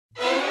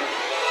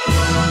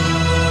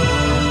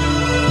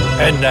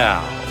And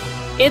now,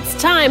 It's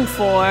time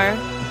for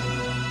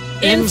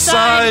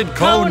Inside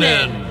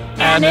Conan,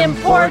 an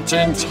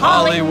important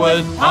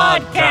Hollywood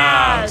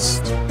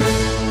podcast.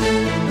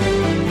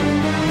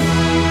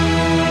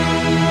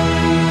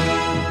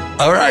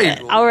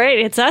 All right,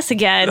 it's us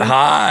again.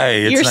 Hi.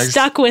 It's You're nice-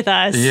 stuck with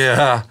us.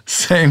 Yeah,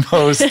 same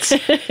hosts,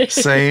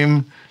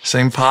 same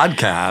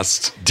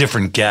podcast,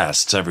 different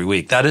guests every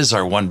week. That is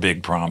our one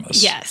big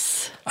promise.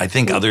 Yes. I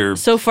think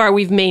So far,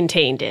 we've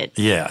maintained it.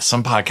 yeah,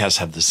 some podcasts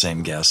have the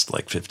same guest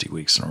like 50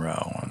 weeks in a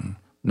row, and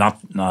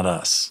not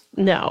us.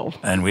 No.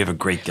 And we have a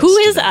great guest Who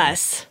is today.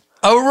 us?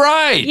 Oh,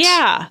 right.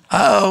 Yeah.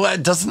 Oh,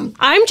 it doesn't.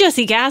 I'm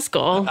Jessie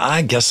Gaskell.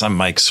 I guess I'm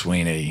Mike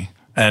Sweeney,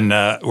 and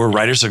we're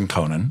writers on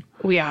Conan,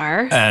 We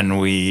are. and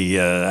we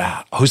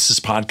host this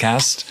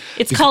podcast.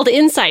 It's called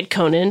Inside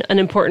Conan, an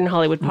important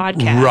Hollywood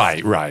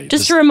podcast. Right.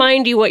 Just to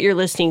remind you what you're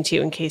listening to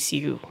in case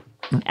you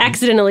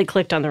accidentally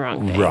clicked on the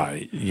wrong thing.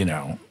 Right. You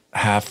know,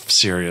 half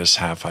serious,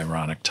 half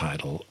ironic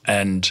title.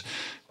 And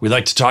we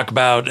like to talk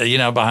about,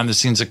 behind the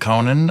scenes of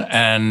Conan,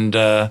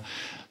 and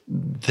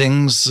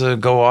things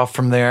go off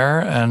from there.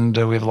 And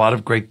we have a lot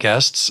of great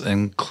guests,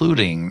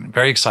 including,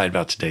 very excited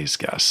about today's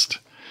guest.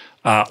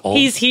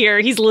 He's here.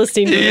 He's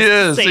listening to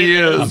this. He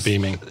is. I'm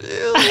beaming.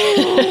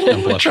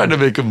 I'm trying to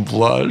make him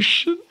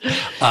blush.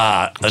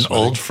 An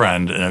old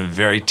friend and a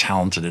very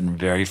talented and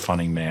very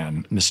funny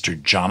man,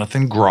 Mr.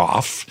 Jonathan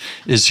Groff,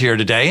 is here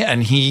today.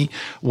 And he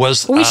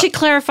was... We should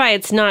clarify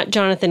it's not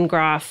Jonathan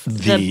Groff,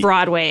 the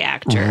Broadway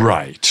actor.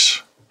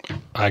 Right.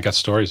 I got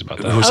stories about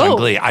that. Who's on Oh.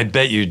 Glee. I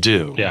bet you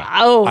do. Yeah.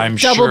 Oh, I'm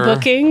double sure-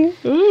 booking?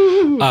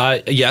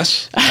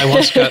 Yes. I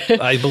once got,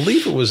 I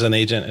believe it was an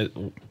agent,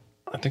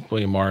 I think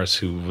William Morris,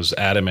 who was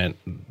adamant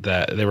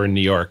that they were in New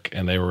York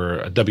and they were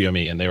a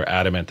WME and they were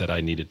adamant that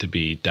I needed to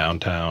be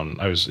downtown.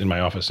 I was in my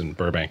office in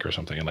Burbank or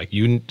something. And like,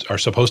 you are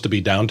supposed to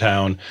be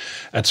downtown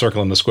at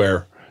Circle in the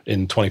Square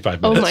in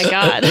 25 minutes. Oh, my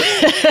God.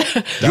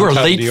 You were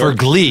Downtown late New for York.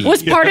 Glee.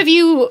 Was part of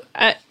you,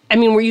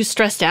 were you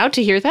stressed out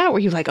to hear that? Were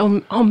you like,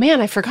 oh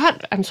man, I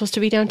forgot I'm supposed to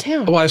be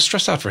downtown? Well, I was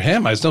stressed out for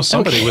him. I know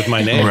somebody with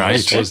my name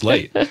Right. was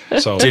late.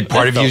 So Did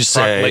part I of you felt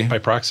say- late by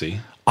proxy?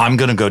 I'm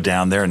going to go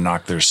down there and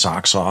knock their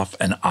socks off,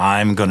 and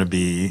I'm going to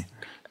be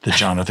the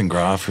Jonathan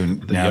Groff who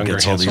now younger,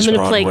 gets all handsome- these I'm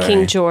going to play Broadway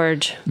King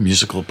George.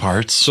 musical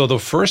parts. So the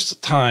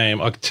first time,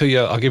 I'll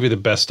give you the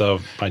best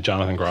of my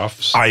Jonathan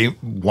Groffs.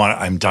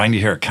 I'm dying to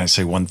hear it. Can I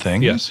say one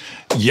thing? Yes.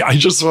 Yeah, I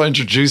just want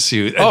to introduce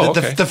you. Oh, the,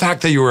 okay. the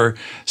fact that you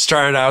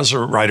started out as a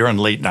writer on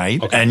Late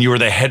Night, and you were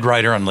the head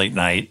writer on Late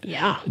Night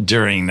Yeah.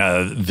 during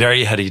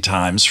very heady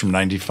times from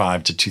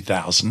 95 to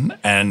 2000.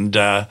 And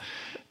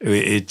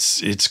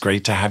it's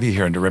great to have you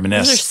here and to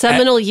reminisce. Those are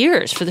seminal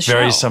years for the show.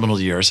 Very seminal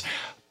years.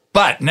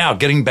 But now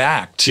getting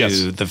back to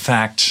Yes. the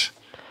fact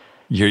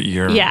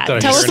you're Yeah, That I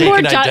tell us hear. more,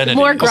 mistaken identity.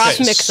 more Groff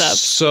Okay, mix-up.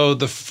 So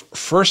I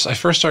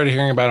first started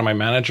hearing about it. My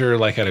manager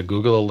had a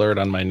Google alert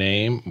on my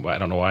name. I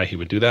don't know why he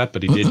would do that,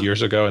 but he did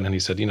years ago. And then he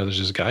said, there's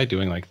this guy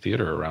doing like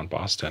theater around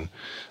Boston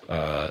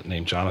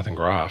named Jonathan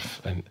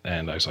Groff.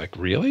 And I was like,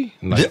 really?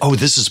 And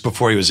this is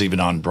before he was even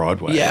on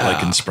Broadway,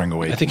 like in Spring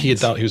Awakening. I think he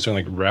was doing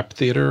like rep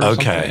theater or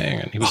something.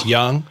 And he was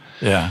young.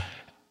 Yeah.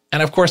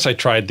 And of course I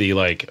tried the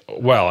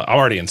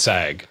already in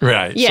SAG.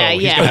 Right. Yeah, So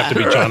he's going to have to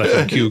be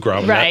Jonathan Q.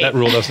 Groff. Right. That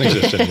rule doesn't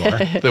exist anymore.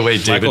 The way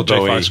David Michael J.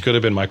 Bowie. Fox could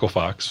have been Michael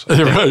Fox.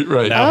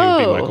 Right. Now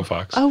he would be Michael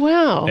Fox. Oh,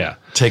 wow. Yeah.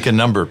 Take a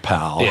number,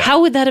 pal. Yeah.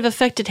 How would that have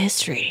affected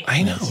history?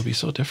 I know. It would be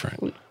so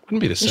different. Wouldn't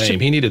be the same.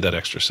 He needed that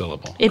extra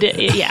syllable.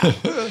 Yeah.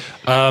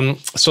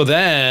 So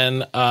then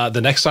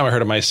the next time I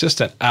heard of my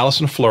assistant,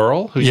 Alison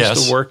Fleural, who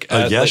used to work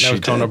at Late Night she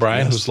with Conan did,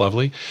 O'Brien, yes. who's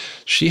lovely,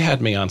 she had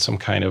me on some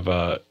kind of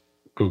a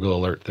Google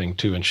alert thing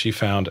too, and she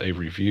found a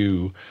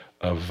review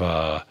of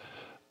a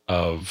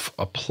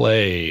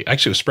play.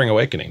 Actually, it was Spring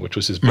Awakening, which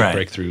was his big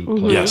breakthrough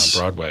play Yes.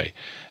 on Broadway,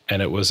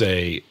 and it was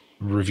a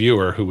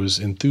reviewer who was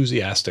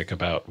enthusiastic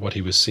about what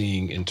he was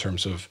seeing in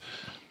terms of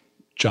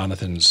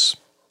Jonathan's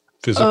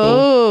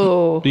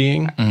physical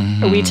being.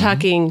 Are we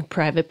talking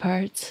private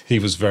parts? He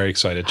was very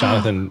excited.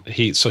 Jonathan,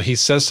 he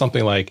says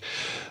something like,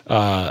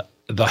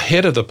 the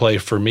hit of the play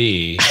for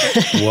me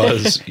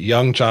was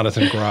young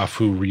Jonathan Groff,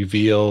 who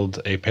revealed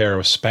a pair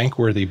of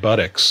spank-worthy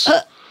buttocks in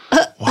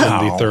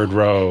the third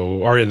row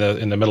or in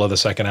the middle of the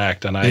second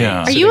act. And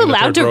Yeah. Are you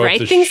allowed to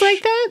write things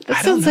like that? That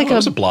I don't sounds know. like It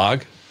was a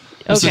blog.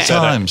 It's the Okay.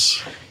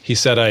 Times. He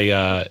said, it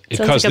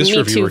Sounds caused like a this Me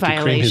reviewer Too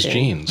to cream his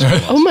violation. jeans.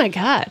 Oh my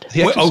God.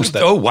 He actually said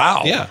that.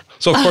 Wow. Yeah.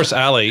 So, of course,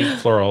 Allie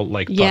Floral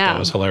thought Yeah. that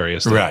was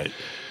hilarious. That Right.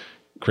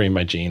 Cream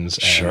my jeans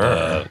and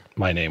Sure.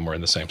 my name were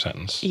in the same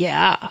sentence.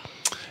 Yeah.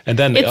 And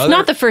then It's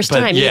not the first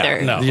time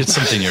either. No. It's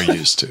something you're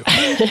used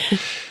to.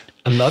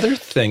 Another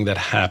thing that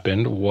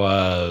happened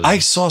was I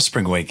saw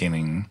Spring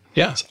Awakening.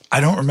 yeah. I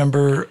don't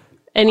remember.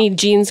 Any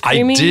jeans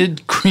creaming? I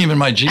did cream in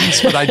my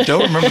jeans, but I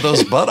don't remember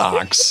those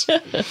buttocks.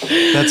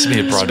 That's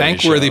me at Broadway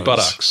Spankworthy shows.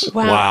 buttocks.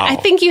 Wow. I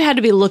think you had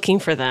to be looking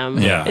for them.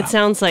 Yeah, It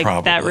sounds like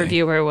that probably.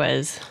 reviewer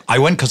was. I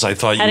went because I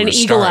thought you Had were an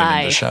eagle starring in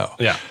eye. the show.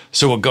 Yeah.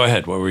 So well, go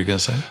ahead. What were you going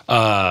to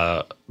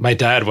say? My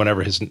dad,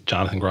 whenever his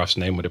Jonathan Groff's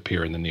name would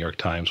appear in the New York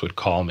Times, would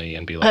call me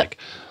and be like,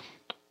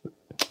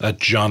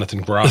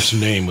 Jonathan Groff's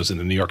name was in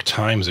the New York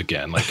Times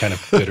again, like kind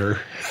of bitter.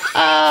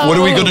 What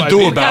are we going to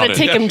do about Gotta it?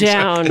 take him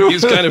down.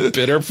 He's kind of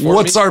bitter for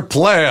What's me. our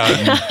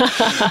plan?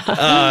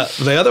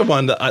 The other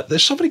one, there are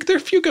a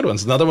few good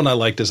ones. Another one I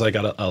liked is I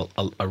got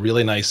a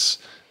really nice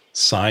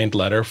signed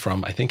letter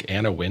from, I think,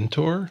 Anna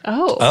Wintour.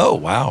 Oh,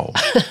 wow.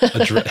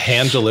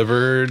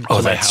 Hand-delivered to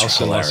my that's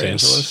house in Los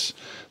hilarious. Angeles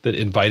that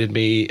invited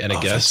me and a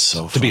that's guest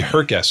so to be funny.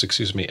 her guest,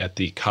 at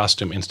the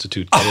Costume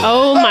Institute.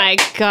 Oh my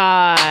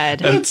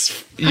God.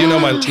 You know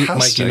Mike,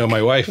 fantastic. you know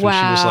my wife, and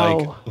Wow. she was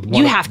like, You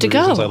one have of to the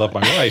reasons go. I love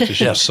my wife is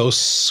she was so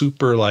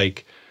super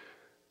like,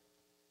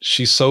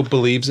 she so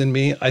believes in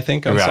me, I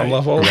think, on some Right,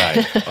 level,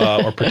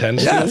 right. Or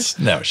pretends Yes.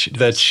 to, No, she does.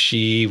 that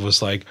she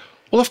was like,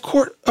 well,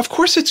 of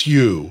course it's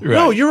you.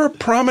 No, you're a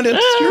prominent,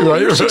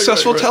 you're a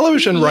successful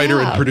television writer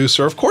and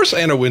producer. Of course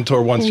Anna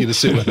Wintour wants you to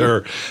sit with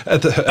her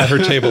at her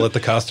table at the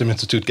Costume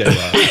Institute Gala.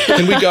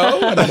 Can we go?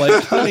 And I'm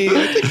like, honey,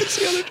 I think it's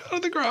the other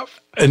Jonathan Groff.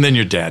 And then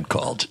your dad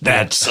called.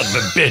 That son of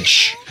a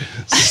bitch.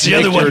 The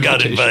other Make one your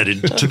got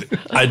invitation. invited.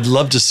 I'd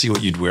love to see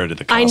what you'd wear to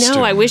the I costume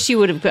know. I wish you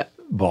would have.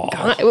 ball.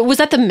 Was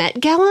that the Met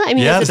Gala? I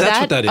mean, Yeah, is it that's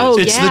what that is. Oh,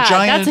 It's yeah. the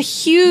giant. That's a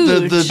huge. The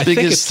I biggest think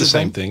it's the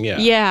same thing, yeah.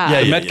 Yeah.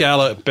 The Yeah, Met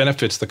Gala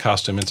benefits the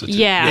Costume Institute.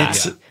 Yeah.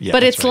 It's- yeah,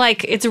 but that's it's right.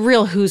 like, it's a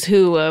real who's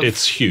who of,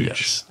 It's huge.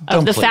 Yes. of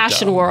Don't the play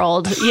fashion dumb.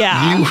 world.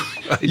 Yeah.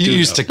 You do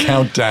used know. to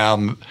count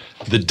down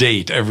the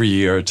date every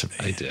year to me.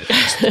 I did.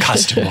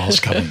 Costume ball's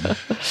coming.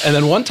 And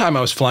then one time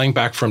I was flying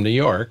back from New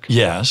York,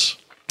 Yes.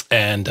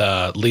 and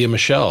Leah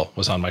Michelle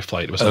was on my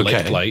flight. It was a Okay.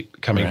 late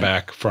flight coming Right.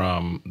 back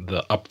from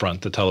the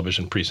upfront, the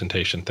television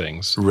presentation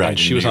things. Right, And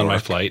in she was New on my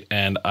York. flight,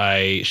 and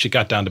she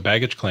got down to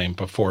baggage claim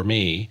before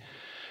me.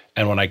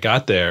 And when I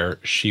got there,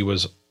 there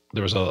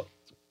was a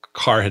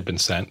car had been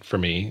sent for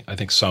me. I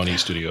think Sony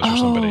Studios or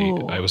somebody.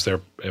 I was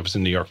there. I was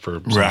in New York for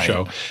some Right.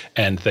 show,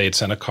 and they had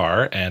sent a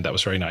car, and that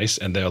was very nice.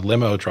 And the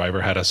limo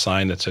driver had a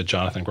sign that said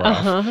Jonathan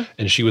Groff,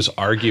 and she was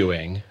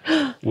arguing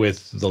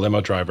with the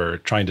limo driver,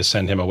 trying to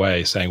send him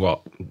away, saying,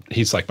 "Well,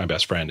 he's like my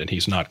best friend, and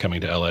he's not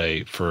coming to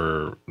LA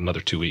for another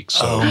 2 weeks.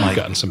 So we've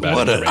gotten some bad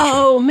what a- information."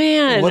 Oh,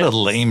 man. What a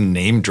lame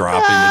name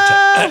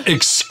dropping.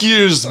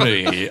 Excuse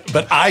me,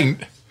 but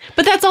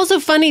But that's also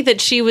funny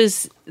that she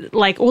was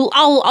like, well,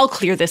 I'll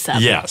clear this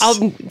up. Yes.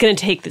 I'm going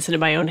to take this into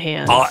my own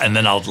hands. and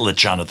then I'll let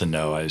Jonathan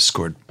know I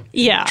scored.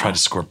 Yeah. Try to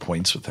score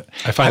points with it.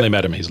 I finally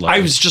met him. He's lovely.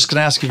 I was just going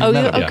to ask if you Oh,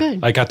 met yeah? him. Oh, Yeah. good.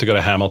 I got to go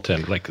to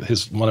Hamilton, like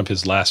one of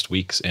his last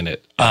weeks in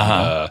it.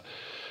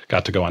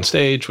 Got to go on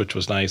stage, which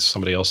was nice.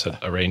 Somebody else had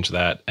arranged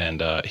that,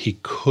 and he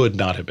could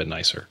not have been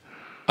nicer.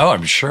 Oh,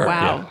 I'm sure.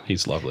 Wow. Yeah,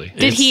 he's lovely.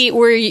 Did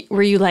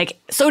were you like,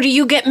 so do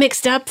you get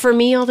mixed up for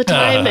me all the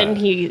time? And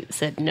he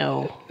said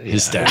no.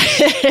 His dad.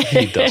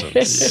 He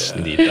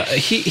doesn't need that.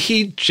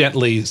 He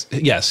gently,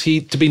 yes,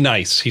 to be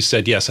nice, he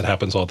said, yes, it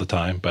happens all the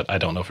time, but I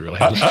don't know if it really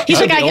happens. He's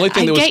So like, the only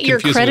thing that was get your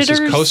confusing was his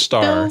creditors'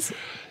 co-star bills?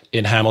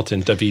 in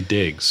Hamilton, David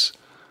Diggs,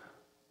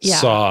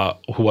 Yeah.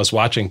 who was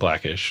watching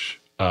Blackish,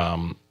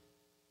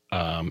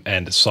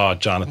 and saw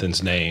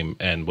Jonathan's name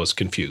and was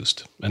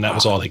confused. And that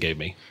was all he gave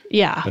me.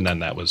 Yeah. And then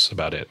that was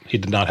about it. He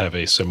did not have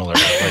a similar,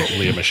 like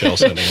Leah Michelle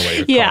sending away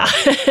her Yeah.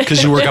 car.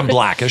 Because you work on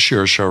Blackish.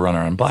 You're a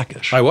showrunner on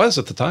Blackish. I was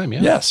at the time,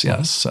 yeah. Yes,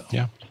 yes. So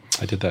Yeah,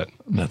 I did that.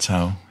 that's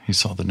how he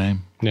saw the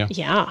name. Yeah.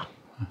 Yeah.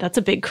 That's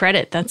a big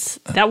credit.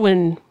 That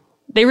one,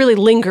 they really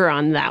linger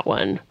on that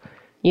one.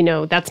 You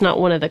know, that's not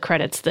one of the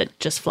credits that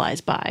just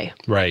flies by.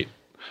 Right.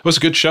 It was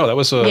a good show. That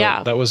was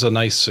Yeah. a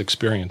nice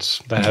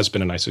experience. That has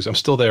been a nice experience. I'm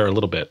still there a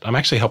little bit. I'm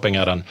actually helping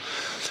out on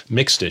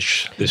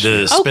Mixed-ish this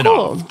year. The spin-off.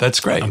 cool. That's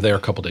great. I'm there a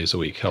couple days a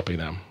week helping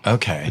them,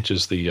 Okay. which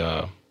is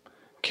the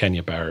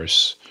Kenya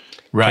Barris.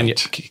 Right.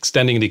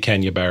 Extending the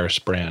Kenya Barris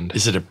brand.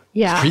 Is it a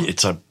Yeah.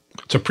 it's a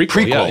It's a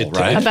prequel, yeah. Prequel,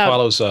 right? It About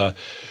follows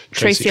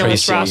Tracy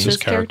Ellis Ellis Ross's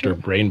character,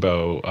 character?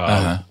 Rainbow,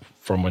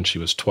 from when she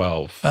was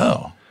 12.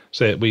 oh.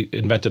 So we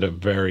invented a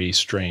very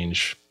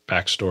strange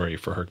backstory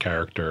for her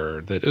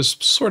character that is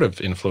sort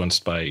of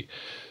influenced by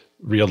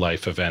real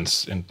life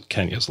events in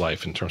Kenya's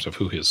life in terms of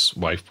who his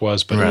wife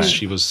was. But Right.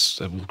 she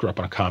grew up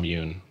on a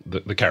commune,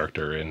 the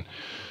character. And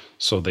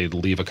so they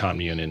leave a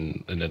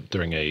commune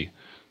during a,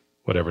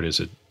 whatever it is,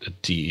 a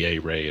DEA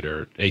raid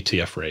or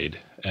ATF raid.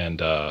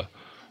 And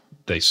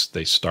they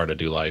start a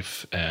new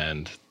life.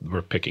 And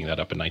we're picking that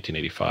up in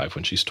 1985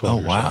 when she's 12 Oh,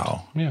 years wow.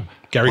 old. Yeah.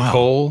 Gary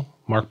Cole,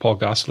 Mark Paul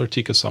Gosselaar,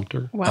 Tika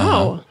Sumter.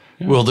 Wow.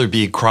 Will there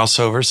be a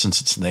crossover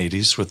since it's in the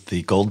 80s with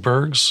the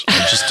Goldbergs?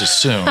 I just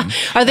assume.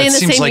 Are they in That the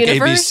seems same like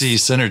universe? ABC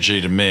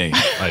synergy to me.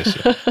 I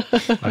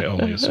assume. I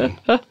only assume.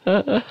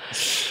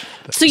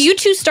 So you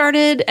two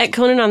started at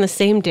Conan on the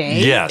same day?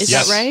 Yes. Is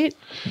Yes. that right?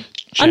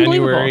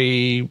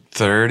 January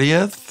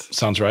 30th,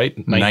 sounds right.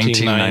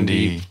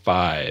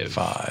 1995.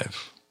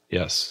 5.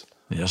 Yes.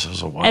 Yes, it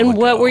was a while And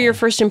what ago. were your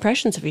first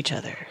impressions of each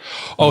other?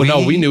 Oh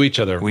no, we knew each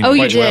other. Oh, you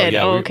quite did?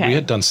 Yeah, Oh, we- okay. we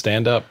had done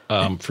stand up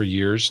for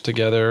years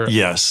together.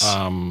 Yes.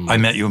 I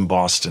met you in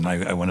Boston.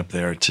 I went up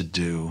there to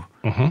do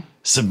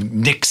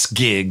some Nick's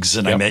gigs,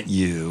 and I Yep. met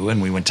you,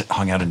 and we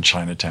hung out in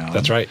Chinatown.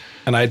 That's right.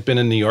 And I'd been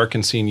in New York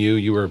and seen you.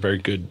 You were a very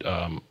good,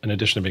 in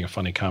addition to being a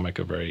funny comic,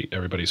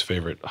 everybody's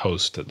favorite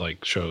host at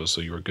like shows. So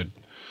you were a good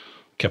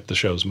kept the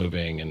shows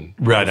moving and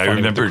Right, I funny with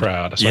remember- the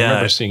crowd. So yeah. I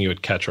remember seeing you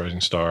at Catch Rising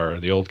Star,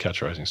 the old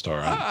Catch Rising Star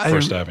on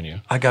First Avenue.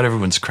 I got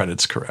everyone's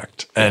credits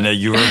correct, and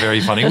you were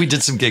very funny. We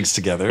did some gigs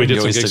together. We did You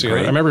some always gigs together.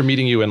 great. I remember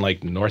meeting you in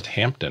like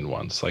Northampton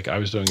once. Like I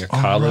was doing a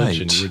college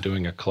and right. you were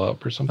doing a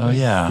club or something. Oh,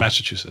 yeah.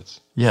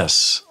 Massachusetts.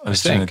 Yes, I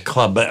was doing a think.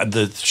 club, but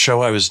the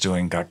show I was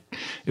doing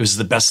it was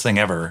the best thing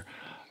ever.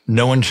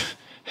 No one,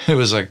 it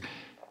was like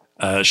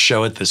a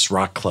show at this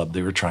rock club.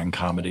 They were trying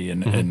comedy,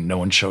 and no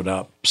one showed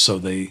up, so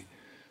they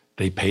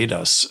paid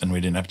us, and we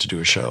didn't have to do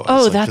a show. I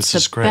was Oh, like, that's this the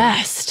is great.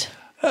 best.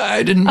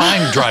 I didn't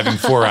mind driving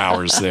 4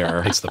 hours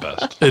there. It's the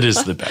best. It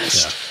is the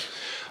best.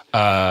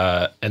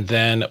 And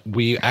then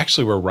we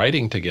actually were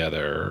writing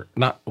together,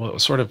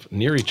 sort of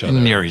near each other.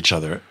 Near each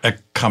other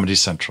at Comedy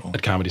Central.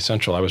 At Comedy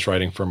Central. I was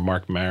writing for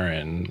Mark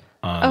Maron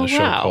on a show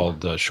wow.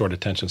 called Short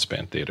Attention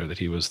Span Theater that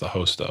he was the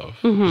host of.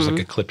 It was like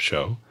a clip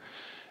show.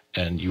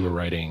 And you were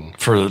writing.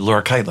 For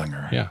Laura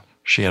Keitlinger. Yeah.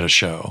 She had a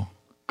show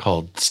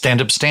called Stand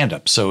Up, Stand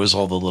Up. So it was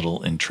all the little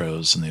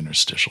intros and the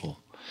interstitial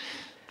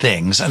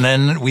things. And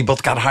then we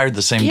both got hired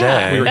the same Yeah.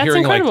 day. We were That's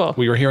hearing incredible.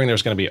 we were hearing there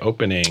was going to be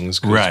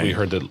openings because Right. we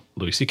heard that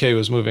Louis C.K.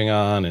 was moving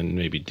on and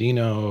maybe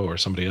Dino or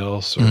somebody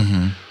else. Or,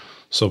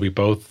 So we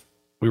were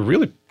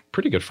really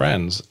pretty good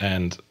friends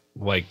and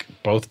like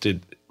both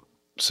did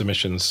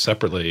submissions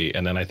separately.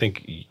 And then I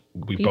think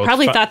we You both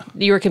probably thought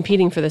you were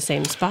competing for the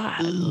same spot.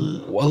 a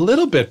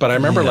little bit, but I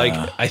remember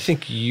I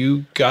think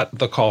you got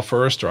the call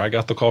first or I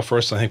got the call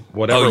first. I think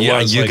whatever Oh, yeah,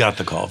 it was. you like, got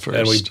the call first.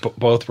 And we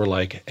both were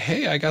like,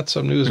 hey, I got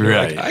some news. And we were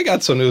Right. like, I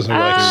got some news. And we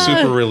were like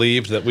super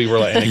relieved that we were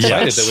like, and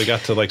excited Yes. that we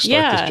got to like start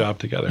Yeah. this job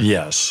together.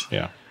 Yes.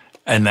 Yeah.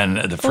 And then the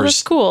Well, that's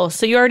first, cool.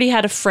 So you already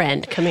had a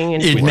friend coming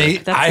into it work.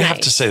 made, That's I nice. have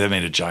to say that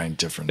made a giant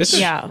difference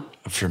Yeah.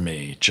 for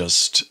me,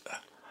 just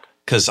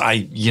because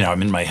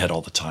I'm in my head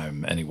all the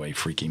time anyway,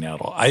 freaking out.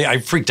 I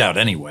freaked out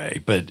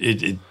anyway, but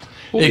it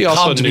we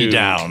also calmed me knew-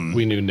 down.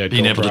 we knew Ned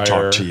being able to Goldbreyer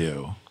talk to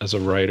you. as a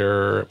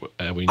writer.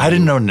 I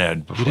didn't know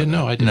Ned before. You didn't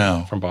know? I did.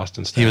 No. From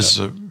Boston State. He was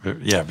a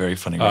very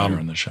funny writer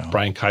on the show.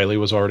 Brian Kiley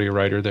was already a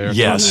writer there.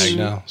 Yes. From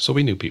Magna, so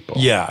we knew people.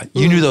 Yeah,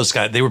 you knew those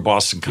guys. They were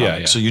Boston comics,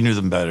 yeah. so you knew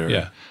them better.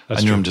 Yeah, I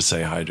that's knew true. him to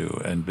say hi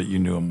to, but you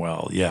knew him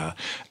well. Yeah,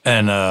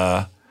 and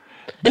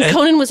And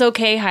Conan was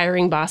okay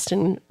hiring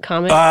Boston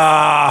comics.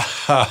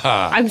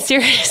 I'm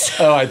serious.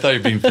 oh, I thought you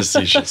were being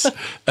facetious.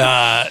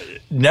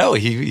 No,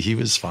 he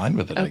was fine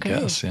with it. Okay. I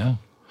guess. Yeah.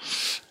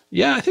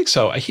 Yeah, I think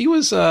so. He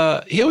was.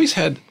 He always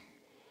had.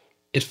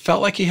 It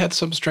felt like he had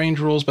some strange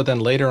rules, but then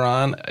later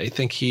on, I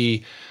think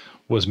he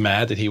was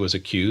mad that he was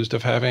accused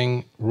of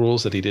having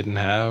rules that he didn't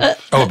have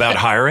Oh, about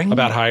hiring.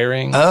 about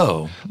hiring.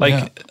 Oh, Like-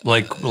 yeah.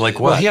 like what?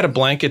 Well, he had a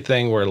blanket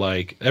thing where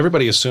like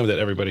everybody assumed that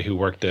everybody who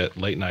worked at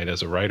late night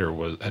as a writer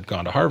had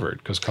gone to Harvard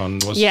because Conan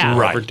was Yeah. a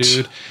Harvard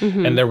Right.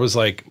 dude, and there was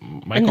like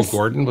Michael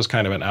Gordon was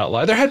kind of an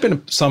outlier. There had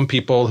been some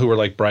people who were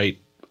like bright,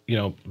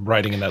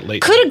 writing in that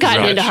late. Could have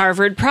gotten Right. into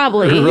Harvard,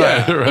 probably.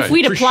 Right. If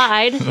we'd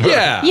applied.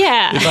 Yeah,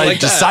 Yeah. I like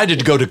that. decided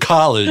to go to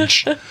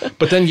college.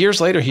 But then years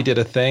later, he did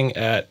a thing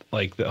at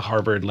like the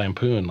Harvard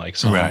Lampoon, like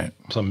some Right.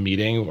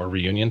 meeting or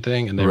reunion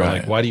thing, and they were Right.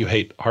 like, "Why do you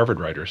hate Harvard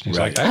writers?" And he's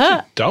Right. like, "I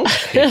actually don't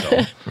hate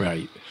them."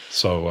 Right.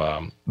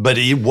 So But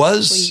it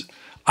was.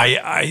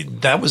 I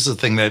that was the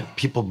thing that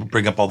people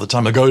bring up all the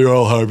time. Like, oh, you're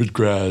all Harvard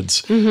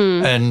grads,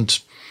 and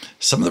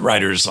some of the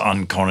writers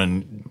on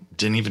Conan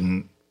didn't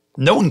even.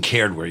 No one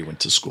cared where you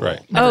went to school. Right.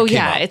 Never Oh, came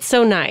yeah. up. It's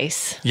so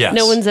nice. Yes.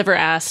 No one's ever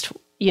asked,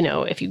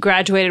 if you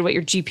graduated, what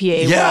your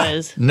GPA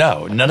was.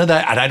 No, none of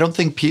that. And I don't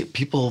think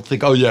people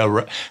think, oh yeah,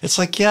 right. It's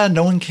like, yeah,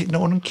 no one cares.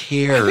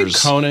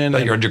 Conan about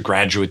and- your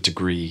undergraduate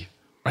degree.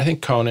 I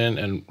think Conan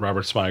and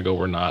Robert Smigel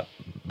were not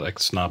like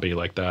snobby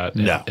like that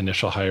in No.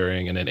 initial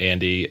hiring, and then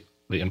Andy,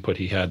 the input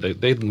he had,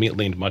 they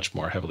leaned much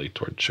more heavily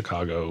toward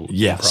Chicago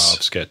Yes.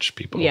 improv sketch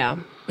people. Yeah.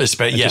 just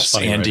Yes,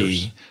 funny Andy.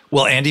 writers.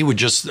 Well, Andy would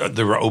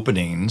there were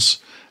openings,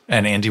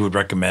 and Andy would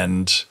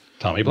recommend.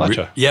 Tommy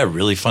Blacha.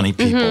 Really funny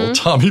people.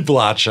 Tommy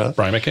Blacha.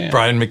 Brian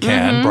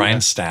McCann. Brian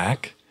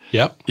Stack.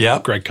 Yep.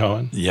 Yep. Greg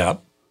Cohen.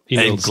 Yep. He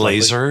And knew slightly.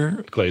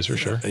 Glazer. Glazer,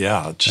 sure.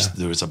 Yeah,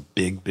 there was a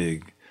big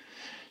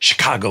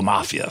Chicago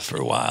mafia for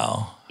a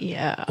while.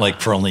 Yeah.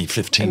 Like for only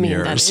 15 I mean,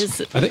 years. that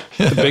is. I think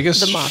the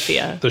biggest The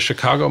mafia. the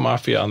Chicago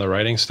mafia on the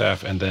writing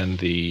staff, and then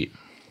the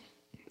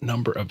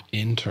number of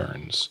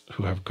interns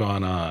who have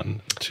gone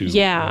on to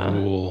Yeah.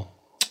 rule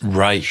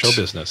right. show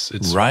business.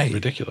 It's Right.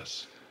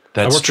 ridiculous.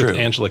 That's I worked true. with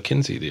Angela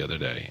Kinsey the other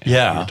day. And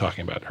Yeah. we were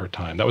talking about her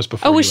time. That was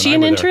before. Oh, was you she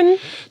and an I were there. intern?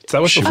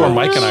 That was before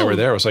Mike and I were Oh.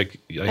 there. It was like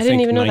I didn't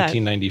think even know that.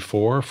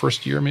 1994,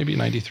 first year maybe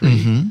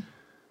 93.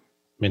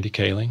 Mindy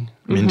Kaling,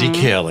 Mindy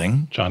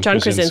Kaling. John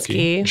John Krasinski.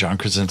 Krasinski. John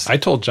Krasinski. I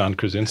told John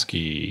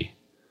Krasinski.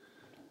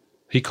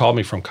 He called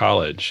me from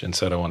college and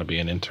said, "I want to be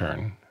an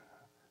intern."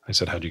 I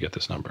said, "How'd you get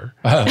this number?"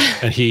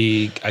 And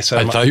I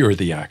said, I thought you were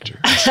the actor.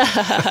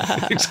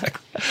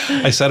 exactly.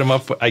 I set him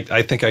up.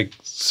 I think I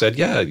said,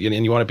 yeah, and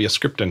you want to be a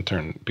script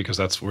intern because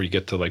that's where you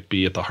get to like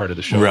be at the heart of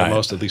the show Right. the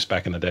most. At least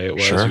back in the day, it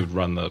was. Sure. You'd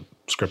run the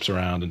scripts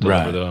around and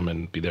deliver Right. them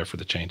and be there for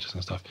the changes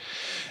and stuff.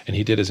 And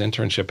he did his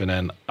internship, and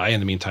then I, in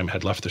the meantime,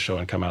 had left the show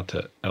and come out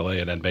to LA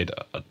and had made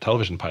a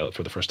television pilot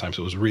for the first time.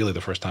 So it was really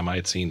the first time I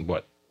had seen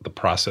what the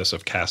process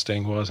of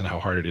casting was and how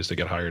hard it is to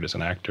get hired as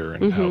an actor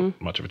and how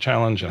much of a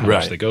challenge and how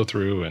much Right. they go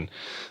through and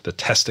the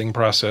testing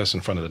process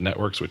in front of the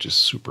networks, which is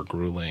super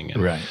grueling.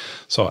 And Right.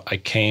 so I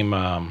came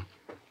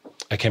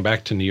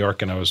back to New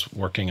York, and I was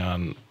working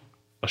on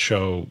a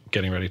show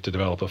getting ready to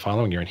develop the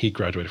following year, and he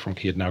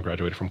had now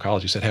graduated from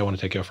college. He said, "Hey, I want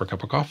to take you out for a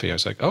cup of coffee." I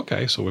was like,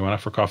 "Okay." So we went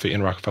out for coffee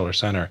in Rockefeller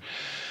Center,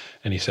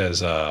 and he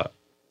says, "I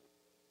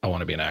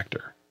want to be an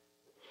actor."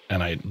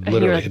 And I And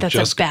literally you're like, had that's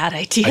just a bad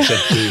idea. I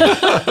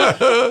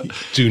said,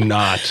 do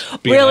not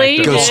be Really?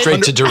 an actor. You Go did?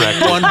 straight to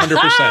directing.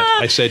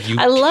 100%. I said, you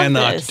I love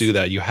cannot this. do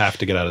that. You have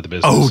to get out of the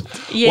business. Oh,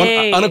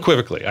 Yay.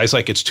 Unequivocally. I was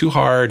like, it's too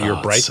hard. You're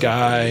a bright so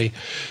guy.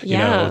 You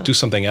Yeah. know, do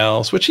something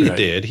else, which he Right.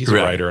 did. He's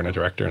Right. a writer and a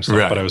director and stuff.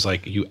 Right. But I was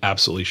like, you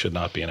absolutely should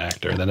not be an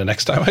actor. And then the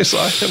next time I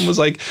saw him was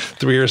like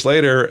 3 years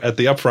later at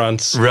the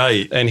upfronts.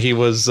 Right. And he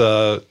was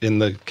in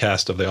the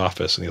cast of The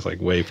Office, and he's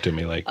like waved to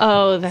me like,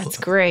 Oh, that's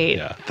great.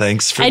 yeah.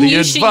 Thanks for And the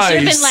you should advice.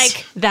 have been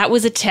like, that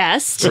was a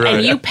test, Right.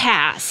 and you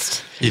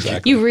passed.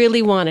 Exactly. You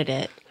really wanted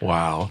it.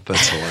 Wow,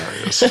 that's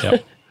hilarious.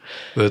 Yep.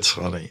 That's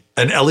funny.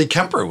 And Ellie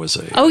Kemper was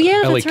a. Oh,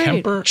 yeah, Ellie that's right.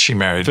 Kemper. She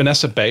married.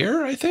 Vanessa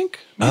Bayer, I think.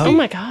 Oh,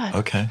 my God.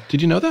 Okay.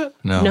 Did you know that?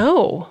 No.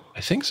 No.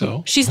 I think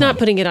so. She's not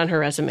putting it on her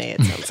resume,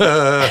 it sounds like.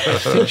 I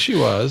think she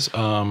was.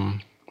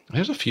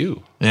 There's a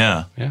few.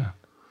 Yeah. Yeah.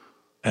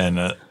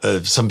 And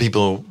some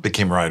people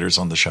became writers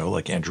on the show,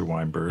 like Andrew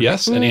Weinberg.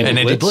 Yes, and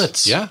Andy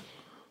Blitz. Yeah,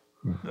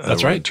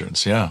 that's were right.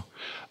 interns, yeah.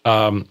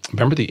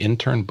 Remember the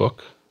intern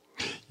book?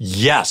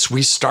 Yes,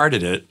 we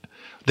started it.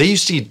 They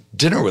used to eat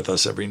dinner with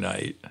us every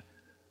night.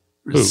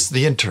 It's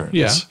the interns.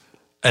 Yeah.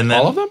 And then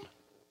All of them?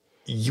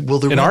 Well,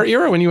 there In were, our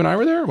era, when you and I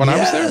were there? When I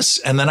was there? yes.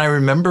 And then I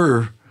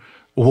remember,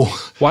 well,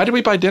 Why did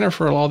we buy dinner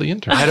for all the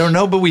interns? I don't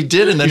know, but we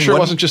did. And then You sure it one-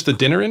 wasn't just the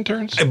dinner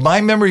interns?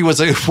 my memory was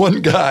like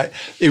one guy.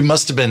 It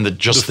must have been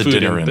just the food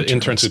dinner in- interns. The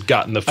interns who'd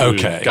gotten the food,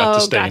 Okay. got Oh,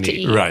 to stay got and to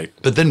eat. eat. Right.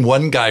 But then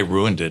one guy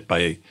ruined it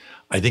by,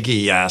 I think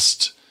he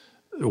asked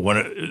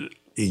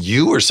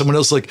you or someone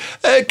else, like,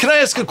 hey, can I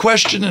ask a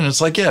question? And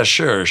it's like, yeah,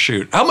 sure,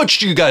 shoot. How much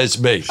do you guys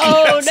make?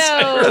 Oh,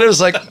 no. And it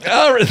was like,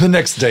 oh, the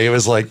next day it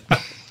was like,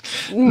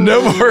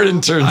 no more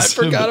interns. I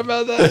forgot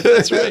about that.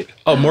 That's right.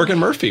 Oh, Morgan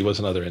Murphy was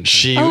another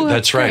intern. Oh, That's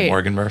that's right, great.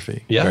 Morgan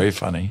Murphy. Yeah. Very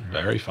funny.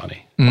 Very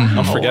funny.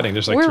 I'm forgetting.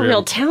 There's like We're a three real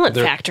or- talent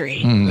there- factory.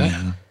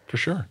 Yeah, for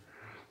sure.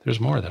 There's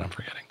more that I'm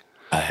forgetting.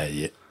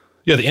 Yeah.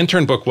 Yeah, the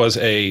intern book was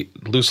a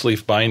loose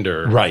leaf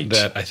binder Right.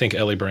 that I think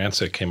Ellie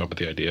Barancic came up with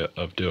the idea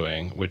of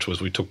doing, which was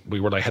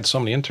had so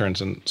many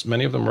interns, and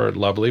many of them were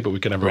lovely, but we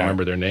could never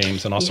remember their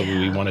names, and also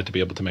we wanted to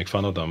be able to make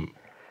fun of them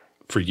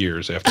for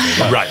years after they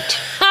left.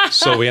 Right.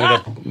 So we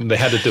ended up, they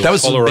had to do That a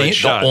was Polaroid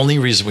shot. the only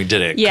reason we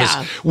did it. 'cause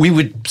Yeah. we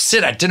would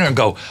sit at dinner and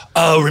go,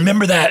 oh,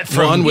 remember that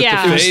from One with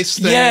Yeah. the It was- face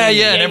thing. Yeah.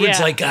 Yeah, And everyone's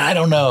yeah. like, I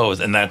don't know.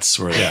 And that's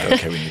where, like,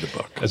 okay, we need a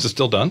book. Is it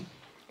still done?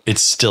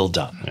 It's still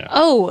done.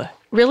 Oh,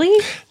 really?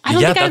 I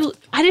don't Yeah, think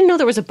I didn't know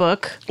there was a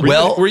book.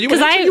 Well, Were you an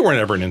 'Cause intern? You weren't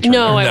ever an intern.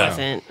 No, right? I No.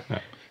 wasn't.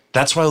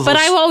 that's why. But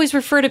I always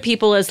refer to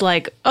people as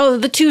like, oh,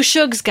 the two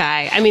Shugs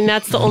guy. I mean,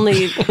 that's the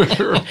only.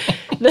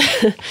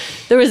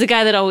 There was a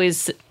guy that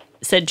always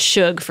said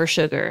Shug for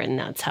sugar, and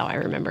that's how I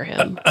remember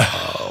him.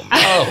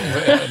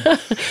 man.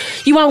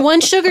 You want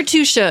one Shug or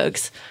two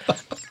Shugs?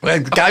 The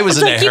guy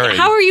was in a Like, hurry.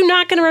 how are you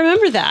not going to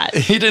remember that?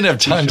 He didn't have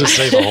time to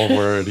say the whole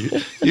word.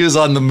 He was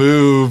on the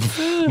move.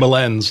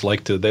 Millennials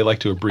like to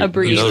abbreviate.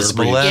 Abbreviate. Those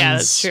abbreviate. millenn- Yeah,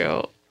 that's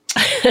true.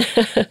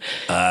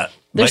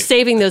 They're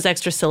saving those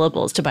extra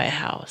syllables to buy a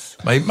house.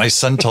 My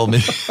son told me.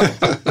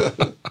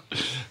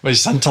 My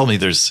son told me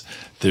there's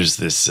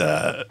this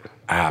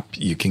app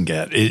you can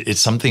get.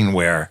 It's something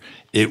where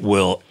it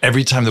will,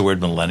 every time the word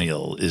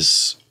millennial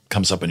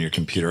comes up on your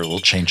computer, it will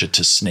change it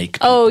to snake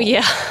people. Oh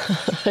yeah,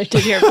 I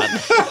did hear about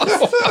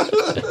that.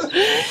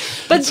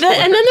 But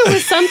and then there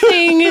was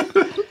something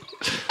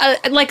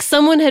like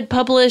someone had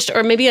published,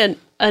 or maybe a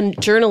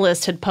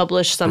journalist had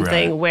published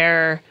something Right.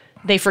 where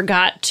they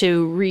forgot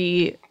to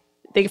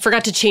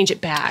change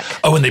it back.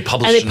 Oh, and they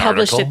published And they an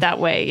published article? it that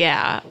way,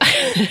 yeah.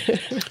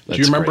 Do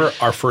you remember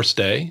our first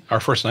day, our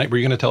first night? Were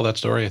you going to tell that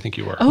story? I think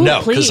you were. Oh,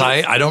 No, please. because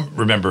I don't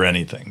remember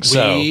anything.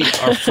 So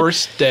Our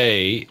first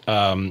day,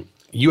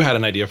 you had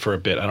an idea for a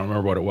bit. I don't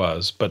remember what it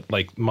was, but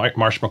like Marsh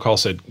McCall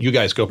said, you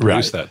guys go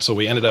produce Right. that. So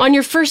we ended up On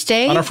your first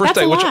day? On our first That's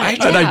day, a which lot.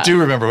 I- and I Yeah. do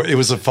remember it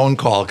was a phone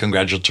call,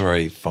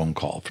 congratulatory phone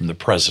call from the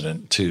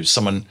president to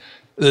someone,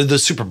 the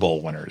Super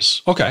Bowl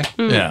winners. Okay.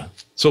 Yeah,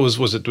 So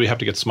was it? Do we have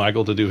to get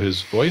Smigel to do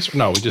his voice?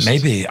 No, we just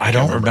maybe I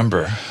don't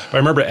remember. I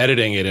remember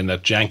editing it in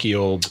that janky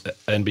old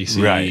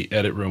NBC Right.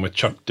 edit room with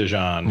Chuck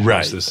DeJean,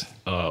 Right. who's this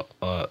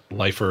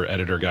lifer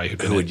editor guy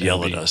who would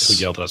yell at us. Who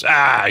yelled at us.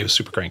 Ah, he was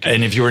super cranky.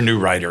 And if you were a new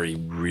writer, he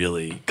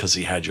really, because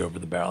he had you over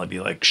the barrel, he'd be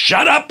like,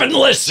 shut up and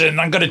listen.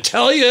 I'm going to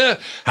tell you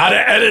how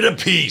to edit a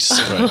piece.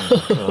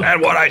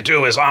 And what I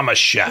do is I'm a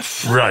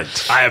chef. Right.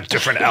 I have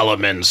different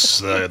elements,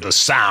 the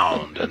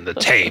sound and the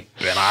tape,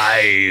 and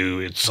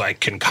I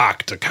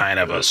concoct a kind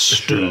of a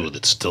stew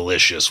that's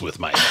delicious with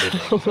my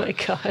pudding. Oh my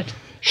God.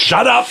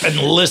 Shut up and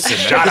listen.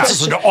 This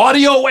is an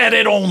audio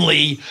edit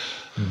only.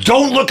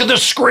 Don't look at the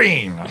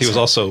screen.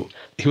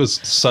 He was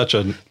such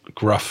a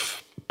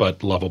gruff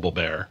but lovable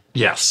bear.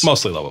 Yes.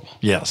 Mostly lovable.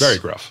 Yes. Very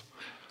gruff.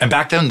 And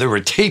back then there were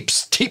tape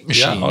machines.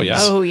 Yeah. Oh, yeah.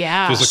 Oh,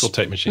 yeah. Physical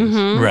tape machines.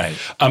 Right.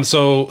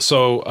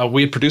 So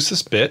we had produced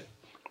this bit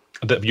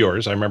of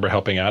yours. I remember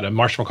helping out. And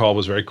Marsh McCall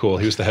was very cool.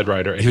 He was the head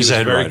writer. And he was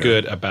very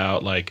good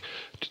about like,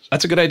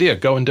 that's a good idea.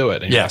 Go and do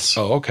it. And yes.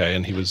 Like, oh, okay.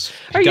 And he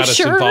Are got you us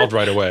sure? involved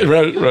right away.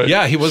 Right.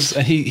 Yeah, he was.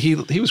 And he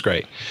was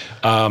great.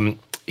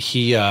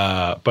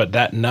 But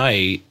that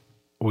night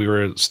we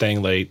were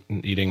staying late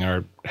and eating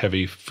our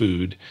heavy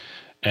food.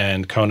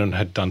 And Conan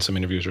had done some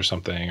interviews or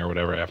something or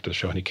whatever after the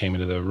show. And he came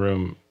into the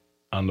room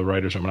on the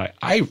writer's room. And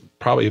I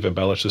probably have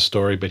embellished the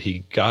story, but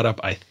he got up.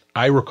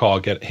 I recall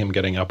him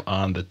getting up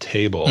on the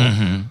table,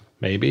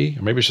 maybe,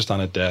 or maybe it's just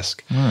on a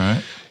desk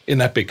in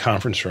that big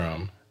conference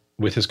room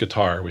with his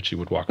guitar, which he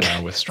would walk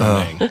around with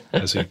strumming,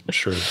 as he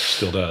sure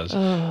still does,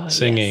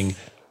 singing,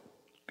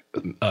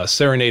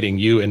 serenading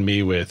you and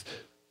me with,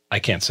 I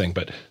can't sing,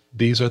 but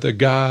these are the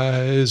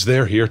guys,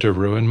 they're here to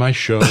ruin my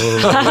show.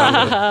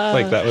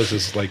 Like that was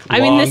his like I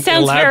mean, this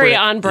sounds very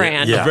on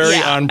brand. Yeah. Very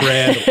on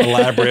brand,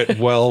 elaborate,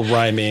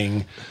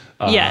 well-rhyming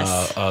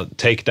Yes.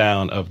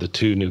 takedown of the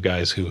two new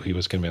guys who he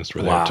was convinced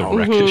were there to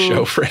wreck his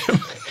show for him.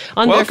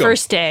 On their Welcome.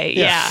 first day.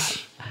 Yeah.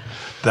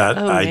 That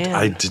Oh, I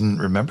man. didn't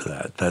remember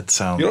that. That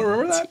sounds. You don't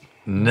remember that?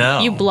 No.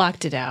 You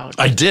blocked it out.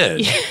 I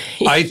did.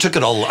 I took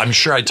it all. I'm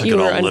sure I took You it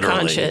all were literally.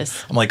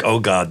 unconscious. I'm like, oh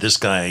God, this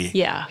guy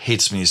Yeah.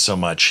 hates me so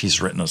much.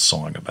 He's written a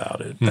song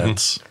about it.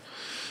 That's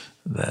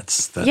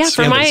Yeah,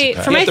 for my He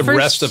for had my the first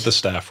rest of the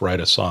staff write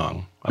a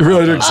song. about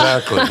right. that.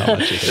 Exactly. How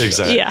much he hated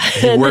Exactly. Yeah.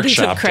 He And then he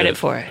workshopped took credit it.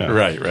 for it.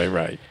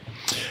 Right.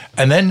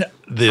 And then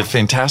the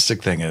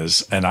fantastic thing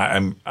is, and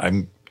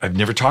I've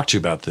never talked to you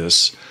about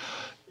this.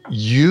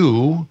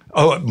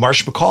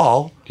 Marsh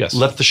McCall Yes.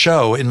 left the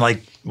show in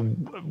like,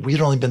 we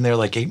had only been there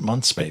like 8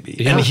 months maybe.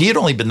 Yeah. And he had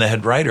only been the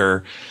head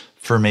writer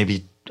for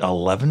maybe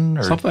 11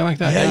 or Something like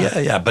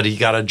that, Yeah. But he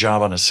got a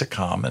job on a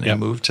sitcom and he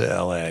moved to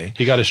LA.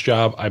 He got his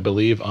job, I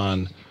believe,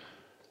 on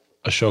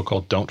a show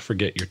called Don't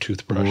Forget Your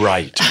Toothbrush.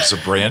 Right.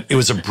 It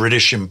was a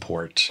British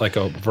import. Like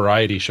a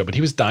variety show. But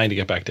he was dying to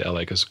get back to LA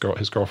because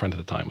his girlfriend at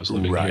the time was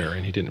living Right. here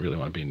and he didn't really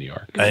want to be in New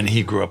York. And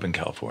he grew up in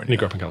California. He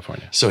grew up in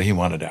California. So he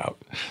wanted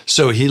out.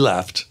 So he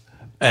left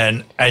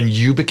and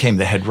you became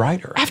the head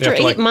writer. After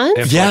After 8 months?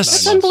 after Yes.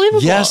 That's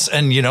unbelievable. Yes.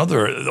 And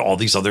there are all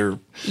these other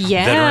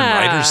veteran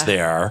writers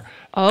there.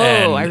 Oh,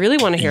 And I really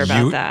want to hear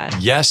about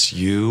that. Yes,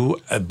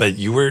 but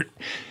you were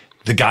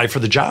the guy for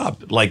the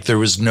job. Like there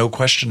was no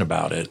question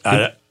about it.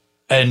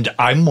 And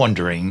I'm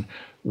wondering,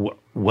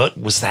 what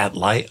was that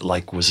like?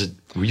 Like, were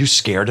you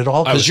scared at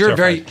all? Because you're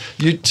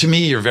to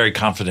me, you're a very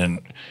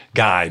confident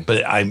guy,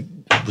 but I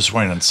was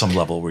wondering on some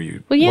level, were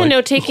you? Well, yeah,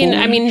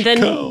 like,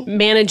 then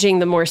managing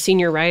the more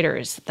senior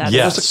writers. That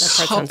Yes. that A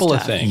part sounds couple of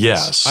tough. things.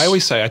 Yes. I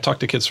always say, I talk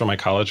to kids from my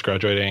college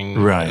graduating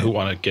Right. who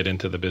want to get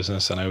into the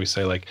business. And I always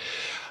say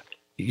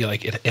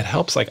it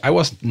helps. Like I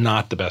was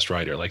not the best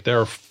writer. Like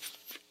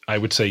I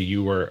would say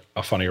you were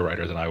a funnier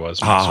writer than I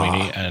was, Mike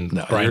Sweeney, and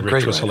no, Brian you're a Rich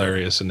great was writer.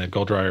 hilarious, and Ned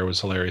Goldreyer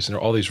was hilarious, and there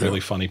are all these really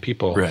funny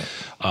people Right.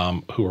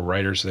 who were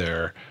writers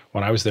there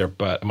when I was there.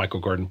 But Michael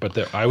Gordon,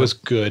 I was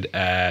good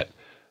at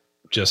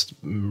just.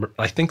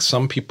 I think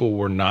some people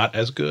were not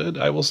as good.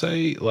 I will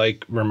say,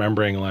 like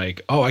remembering,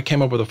 like, oh, I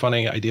came up with a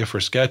funny idea for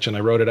a sketch, and I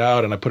wrote it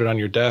out, and I put it on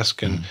your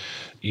desk, and.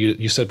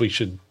 You said we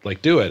should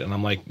like do it, and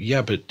I'm like,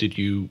 yeah, but did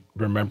you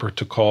remember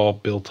to call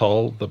Bill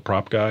Tull, the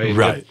prop guy, and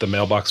Right. get the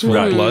mailbox full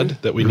of blood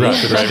that we need Right.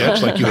 for the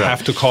sketch? Like you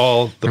have to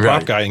call the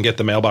prop Right. guy and get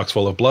the mailbox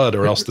full of blood,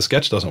 or else the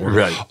sketch doesn't work.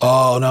 Right.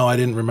 Oh no, I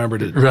didn't remember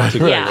to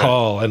right.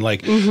 call, and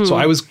like so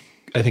I was,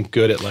 I think,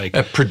 good at like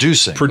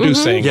Producing.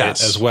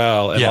 it as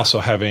well, and Yeah.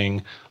 also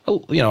having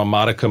a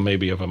modicum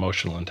maybe of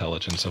emotional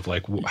intelligence of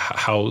like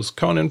how's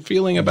Conan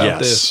feeling about Yes.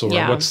 this, or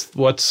Yeah.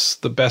 what's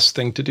the best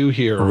thing to do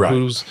here, or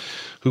Right.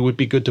 who would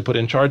be good to put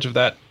in charge of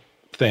that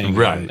thing.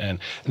 Right. And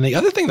the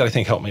other thing that I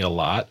think helped me a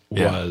lot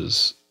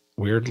was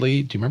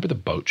weirdly, do you remember the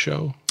boat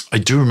show? I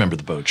do remember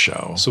the boat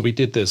show. So we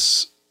did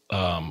this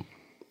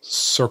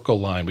Circle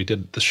Line. We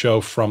did the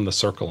show from the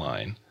Circle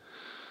Line,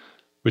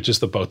 which is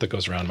the boat that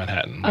goes around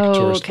Manhattan. Like a Oh,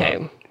 tourist okay.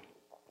 boat.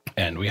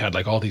 And we had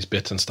like all these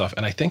bits and stuff.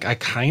 And I think I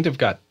kind of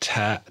got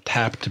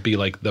tapped to be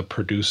like the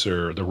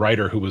producer, the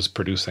writer who was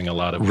producing a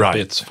lot of Right.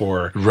 bits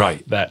for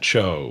Right. that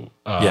show,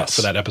 Yes.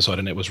 for that episode.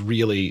 And it was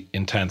really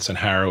intense and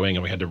harrowing.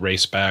 And we had to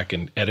race back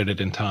and edit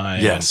it in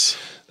time. Yes.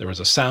 And there was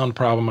a sound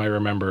problem, I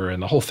remember.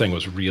 And the whole thing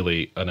was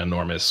really an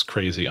enormous,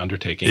 crazy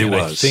undertaking. It and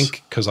I was.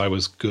 think because I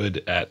was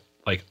good at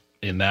like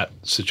in that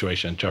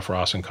situation, Jeff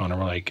Ross and Conan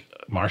were like,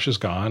 Marsh is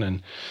gone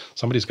and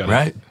somebody's got to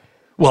Right.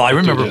 Well, I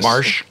remember this.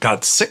 Marsh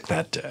got sick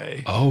that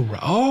day. I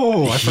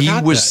He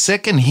forgot was that.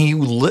 sick and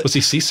Was he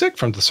seasick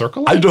from the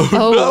Circle I Line? don't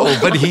Oh. know,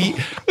 but Very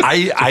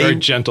I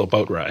gentle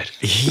boat ride.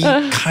 he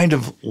kind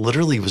of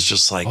literally was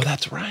just like, Oh,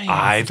 that's right.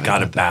 I I've forgot got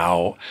to about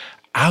bow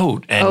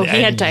out, and,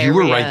 he had and you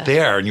were diarrhea. right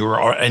there,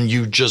 and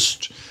you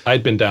just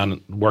I'd been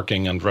down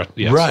working on Right.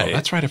 So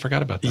that's right. I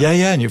forgot about that.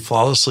 yeah, and you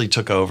flawlessly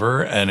took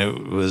over, and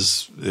it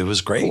was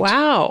great.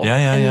 Wow.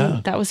 Yeah.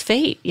 And that was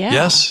fate. Yeah.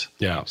 Yes.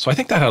 Yeah. So I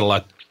think that had a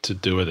lot to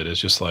do with it. It's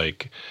just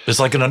like It's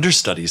like an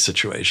understudy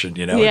situation,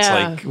 It's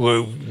Yeah. like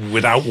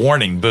without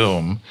warning,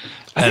 boom.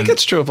 I think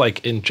it's true of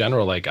like in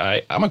general. Like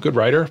I'm a good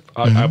writer.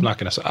 I'm not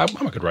going to say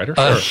I'm a good writer,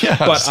 sure. Yes.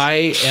 But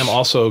I am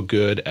also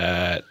good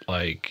at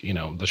like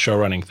the show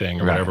running thing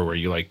or Right. whatever. Where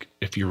you like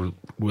if you're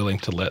willing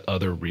to let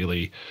other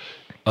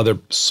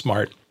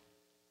smart,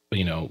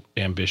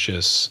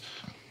 ambitious,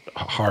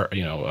 hard,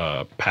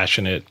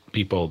 passionate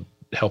people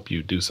help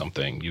you do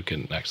something, you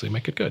can actually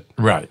make it good.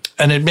 Right.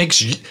 And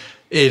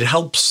it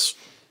helps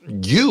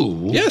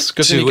you Yes,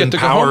 'cause then to you get to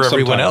go empower home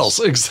everyone sometimes.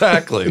 else.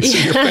 Exactly.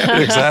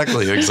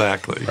 Exactly.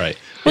 Right.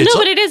 Well, It's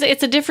no, but it is.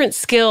 It's a different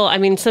skill. I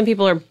mean, some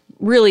people are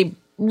really,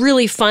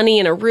 really funny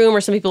in a room,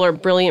 or some people are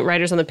brilliant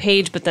writers on the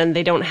page, but then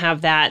they don't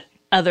have that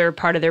other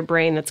part of their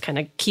brain that's kind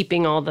of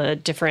keeping all the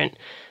different,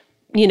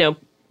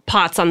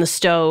 pots on the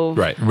stove.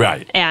 Right.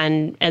 Right.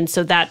 And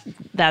so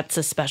that's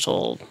a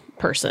special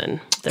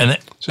person. And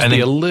Just be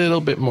a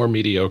little bit more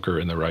mediocre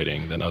in the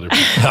writing than other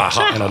people,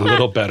 and a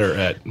little better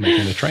at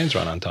making the trains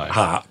run on time.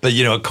 but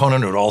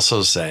Conan would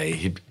also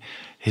say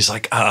he's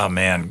like, oh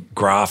man,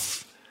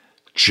 Groff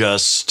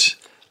just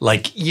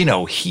like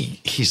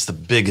he's the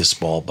biggest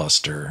ball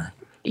buster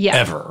Yeah.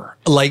 ever.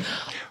 Like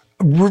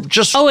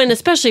just Oh, and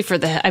especially for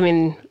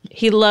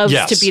he loves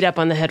Yes. to beat up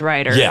on the head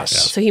writer. Yes.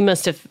 So he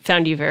must have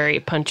found you very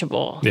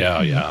punchable. Yeah.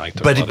 I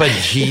took a But lot of-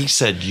 he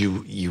said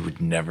you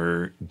would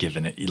never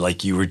given it,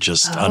 like you were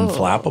just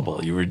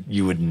unflappable.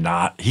 You would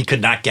not. He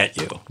could not get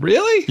you.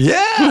 really?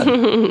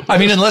 Yeah, I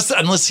mean,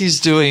 unless he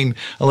was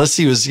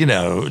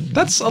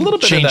That's a little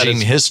bit changing of that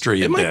is-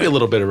 history. It might be a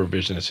little bit of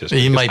revisionist history.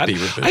 He because might be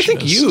I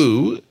think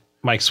revisionist.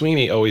 Mike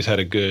Sweeney, always had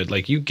a good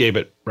you gave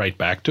it right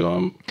back to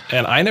him,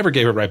 and I never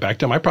gave it right back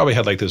to him. I probably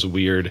had like this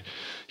weird.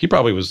 He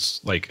probably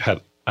was like I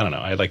don't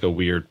know. I had like a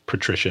weird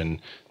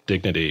patrician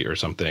dignity or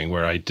something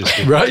where I just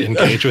didn't Right.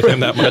 engage with him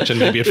that much, and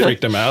maybe it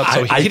freaked him out.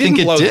 So I he think didn't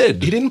it blow,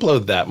 did. He didn't blow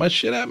that much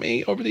shit at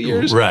me over the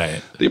years.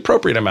 Right. The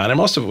appropriate amount, and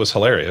most of it was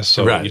hilarious.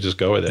 So Right. you just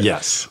go with it.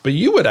 Yes. But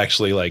you would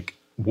actually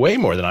way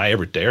more than I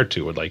ever dared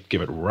to would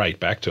give it right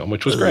back to him,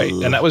 which was great.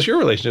 And that was your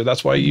relationship.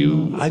 That's why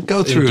you I'd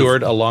go through-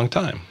 endured a long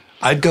time.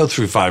 I'd go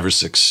through 5 or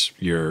 6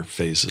 year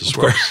phases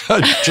where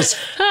I'd just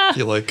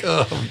feel like,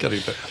 oh, I'm getting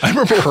the I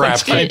remember crap one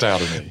time kicked out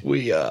of me.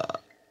 We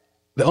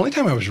the only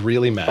time I was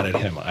really mad at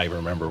him, I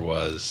remember,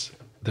 was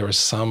there was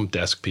some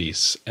desk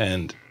piece,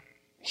 and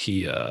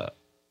he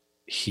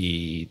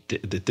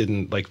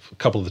didn't a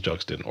couple of the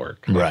jokes didn't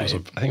work. Right. I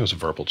think it was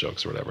verbal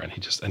jokes or whatever,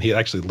 and he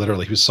actually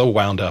literally he was so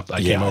wound up. I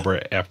came Yeah.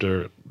 over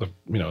after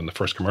in the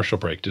first commercial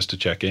break just to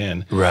check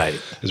in. Right.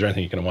 Is there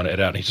anything you're going to want to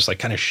edit out? And he just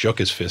kind of shook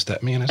his fist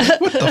at me, and I was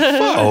like, "What the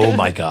fuck?" Oh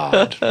my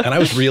God. And I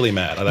was really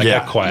mad. I Yeah.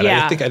 got quiet.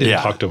 Yeah. I think I didn't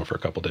Yeah. talk to him for a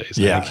couple of days.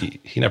 Yeah. I think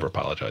he never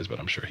apologized, but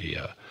I'm sure he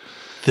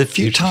The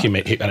few times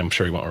and I'm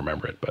sure he won't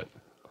remember it. But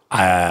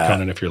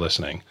Conan, if you're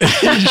listening,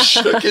 he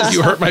shook his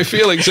you hurt my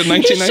feelings in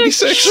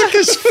 1996. shook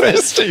his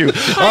fist to you.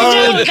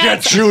 I'll get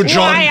that's you,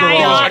 John why I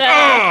Groff.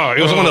 oughta- Oh,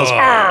 he was one of those.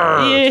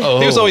 "Arr." Yeah.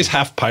 He was always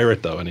half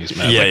pirate though, and he's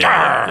mad.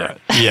 Yeah.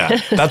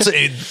 That's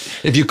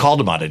if you called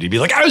him on it, he'd be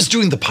like, "I was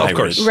doing the pirate,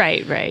 course.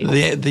 Right.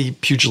 the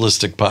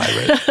pugilistic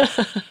pirate."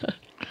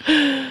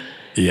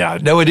 Yeah,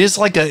 no, it is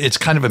it's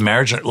kind of a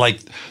marriage. Like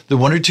the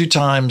 1 or 2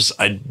 times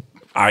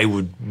I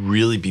would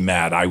really be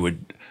mad. I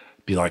would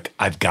be like,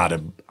 I've got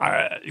to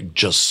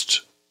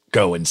just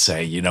go and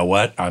say, you know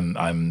what,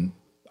 I'm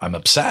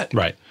upset,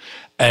 Right.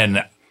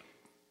 And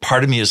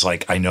part of me is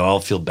like, I know I'll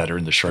feel better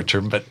in the short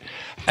term,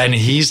 and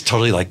he's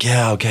totally like,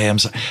 yeah, okay, I'm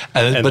sorry.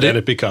 And but then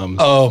it becomes.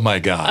 oh my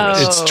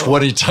God, it's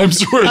 20 times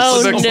worse.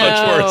 Oh, the next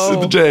much worse in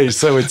the day.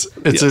 So it's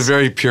a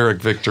very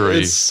Pyrrhic victory.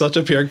 It's such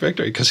a Pyrrhic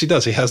victory because he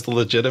does. He has the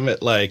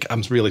legitimate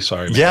I'm really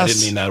sorry. Man. Yes. I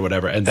didn't mean that.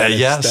 Whatever. And then,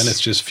 yes. then it's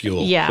just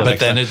fuel. Yeah. for But next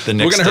then time. the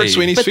next we're gonna hurt day-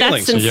 Sweeney's But that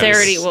feelings.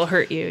 sincerity Yes. will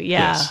hurt you.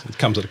 Yeah. Yes. It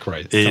comes at a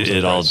price.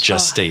 It all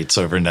gestates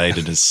overnight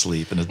in his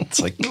sleep, and it's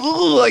like,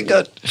 oh, I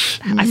got.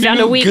 I found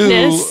a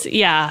weakness.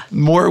 Yeah.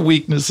 More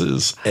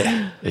weaknesses.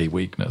 A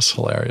weakness.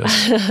 Hilarious.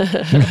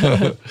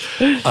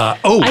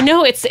 I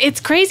know it's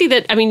crazy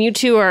that you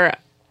two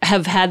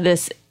have had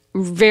this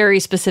very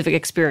specific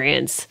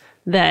experience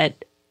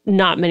that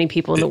not many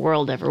people in the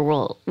world ever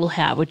will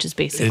have, which is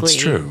basically It's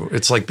true.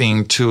 It's like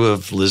being 2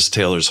 of Liz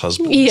Taylor's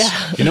husbands. Yeah.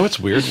 You know what's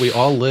weird? We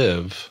all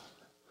live.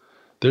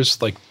 There's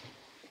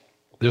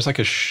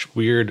a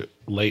weird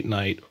late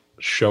night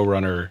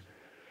showrunner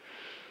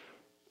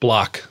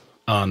block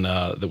on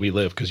that we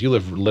live because you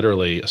live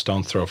literally a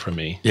stone's throw from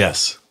me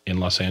Yes. in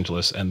Los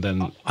Angeles, and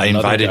then I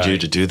another invited guy- you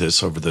to do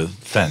this over the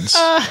fence.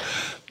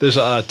 There's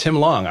Tim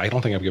Long. I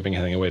don't think I'm giving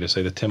anything away to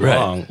say that Tim Right.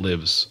 Long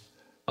lives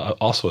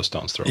also a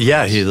stone's throw. from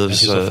Yeah, us. he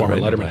lives, And he's a former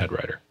right Letterman nearby. head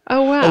writer.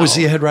 Oh wow. Oh, was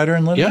he a head writer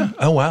in Letterman? Yeah.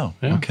 Oh, wow.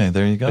 Yeah. Okay,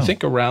 there you go. I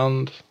think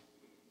around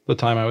the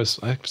time I was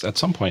at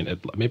some point,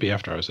 maybe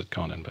after I was at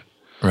Conan, but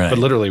Right. but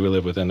literally we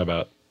live within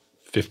about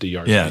 50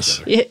 yards Yes.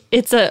 from each other.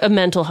 It's a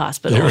mental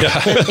hospital.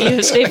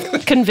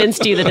 They've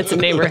convinced you that it's a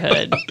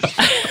neighborhood.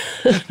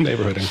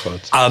 Neighborhood in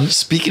quotes.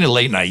 Speaking of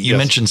late night, you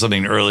mentioned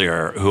something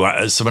earlier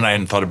someone I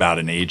hadn't thought about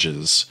in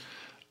ages.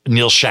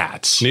 Neil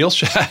Schatz. Neil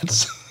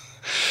Schatz.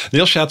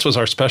 Neil Schatz was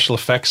our special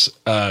effects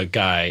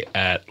guy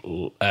at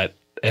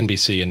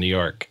NBC in New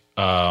York.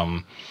 He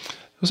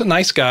was a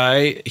nice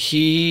guy.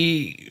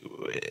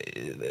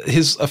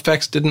 His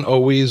effects didn't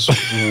always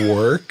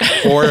work,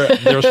 or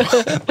there was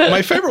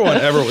my favorite one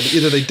ever.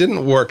 Either they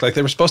didn't work, like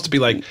they were supposed to be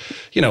like,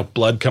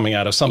 blood coming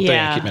out of something.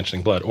 Yeah. I keep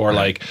mentioning blood, or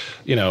like,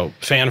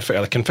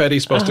 fanfare, like confetti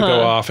supposed to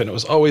go off, and it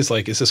was always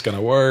like, is this going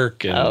to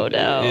work? And Oh,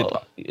 no.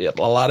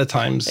 a lot of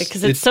times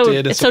Because it's so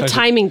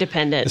timing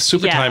dependent. It's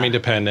super timing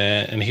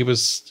dependent, and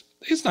he's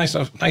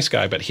a nice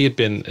guy, but he had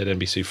been at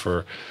NBC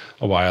for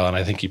a while, and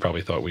I think he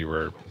probably thought we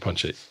were a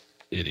bunch of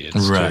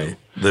idiots, Right. too.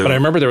 But I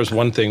remember there was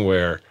one thing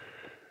where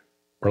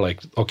we're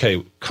like,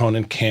 okay,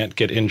 Conan can't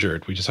get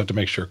injured. We just have to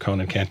make sure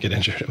Conan can't get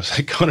injured. It was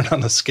like Conan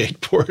on the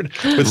skateboard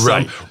with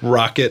some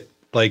rocket,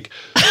 like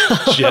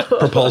jet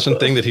propulsion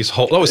thing that he's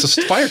holding. Oh, it's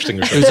a fire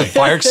extinguisher. It was a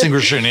fire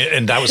extinguisher,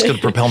 and that was going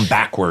to propel him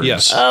backwards.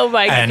 Yes. Oh,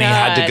 my God. And he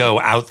had to go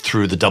out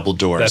through the double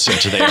doors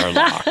into the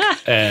airlock.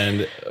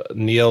 And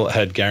Neil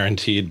had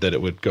guaranteed that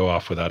it would go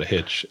off without a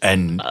hitch.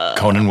 And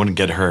Conan wouldn't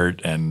get hurt.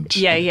 And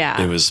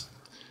Yeah. it was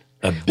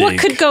a big... What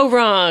could go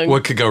wrong?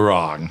 What could go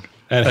wrong?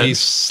 And he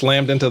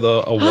slammed into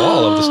a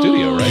wall of the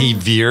studio, right? He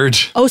veered.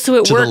 Oh, so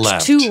it to the worked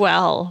left. too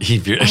well. He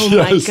veered. Oh,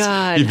 my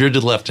God. He veered to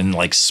the left and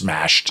like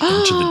smashed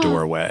into the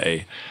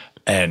doorway.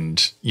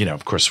 And,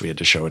 of course, we had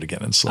to show it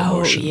again in slow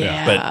motion.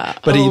 yeah.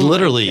 But he Oh, my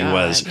literally God.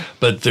 was.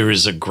 But there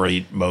is a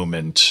great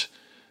moment,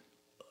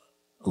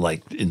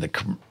 like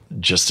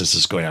just as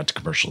it's going out to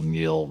commercial,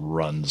 Neil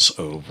runs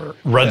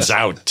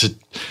out to,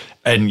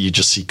 and you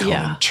just see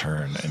Conan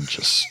turn and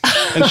just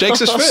And shakes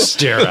his fist.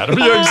 stare at him.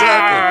 Yeah,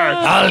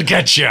 exactly. I'll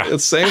get you.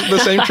 It's the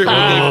same treatment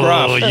with Dave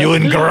Groff. Oh, you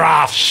and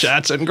Groff.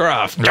 Schatz and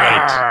Groff.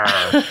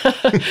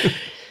 Right.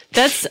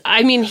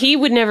 He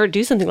would never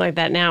do something like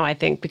that now, I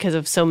think, because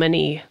of so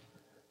many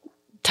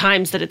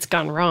times that it's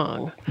gone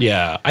wrong.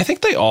 Yeah. I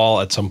think they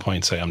all at some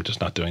point say, I'm just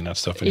not doing that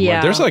stuff anymore.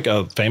 Yeah. There's like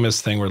a famous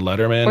thing where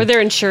Or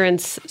their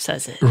insurance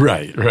says it.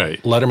 Right.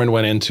 Letterman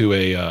went into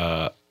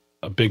a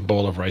big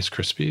bowl of Rice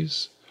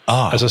Krispies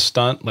as a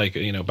stunt, like,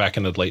 back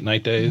in the late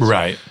night days.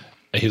 Right.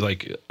 He's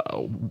like,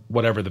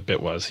 whatever the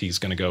bit was, he's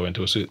going to go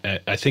into a suit.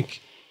 I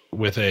think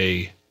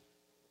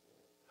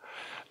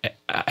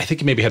I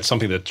think he maybe had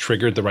something that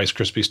triggered the Rice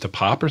Krispies to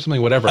pop or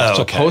something, whatever.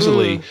 Oh, okay.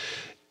 Supposedly,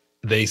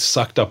 they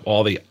sucked up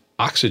all the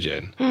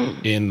oxygen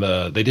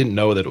they didn't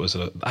know that it was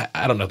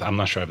I don't know. I'm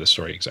not sure I have the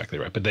story exactly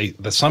right, but they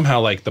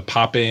somehow like the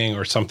popping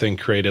or something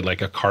created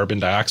like a carbon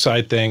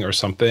dioxide thing or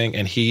something.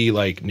 And he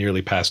like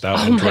nearly passed out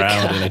and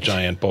drowned in a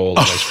giant bowl of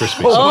Rice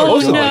Krispies.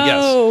 Supposedly,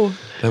 no.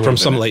 yes. From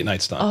some late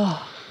night stunt.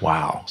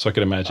 Wow. So I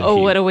could imagine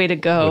What a way to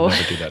go. would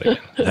never do that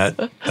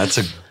again. That's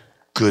a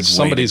good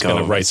Somebody's way to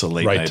going go. to as a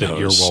late write night to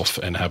host. Earwolf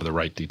and have the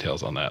right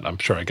details on that. I'm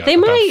sure I got They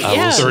about might,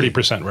 yeah.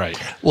 30% right.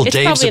 Well, It's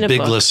Dave's probably in a a big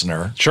book.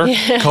 listener. Sure.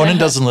 Conan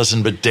doesn't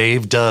listen, but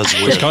Dave does.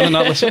 Does Conan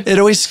not listen? It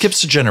always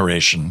skips a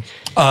generation.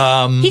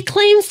 He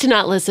claims to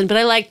not listen, but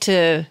I like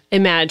to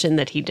imagine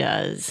that he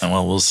does.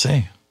 Well, we'll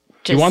see.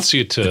 He wants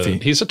you to. he-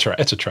 He's a trap.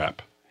 It's a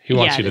trap. He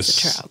wants Yeah, you it to is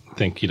a trap.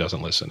 think he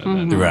doesn't listen,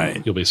 and then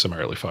Right. you'll be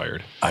summarily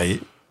fired. I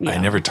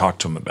never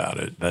talked to him about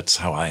it. That's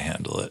how I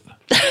handle it.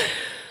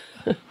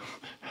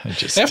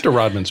 After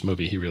Rodman's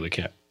movie, he really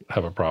can't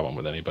have a problem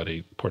with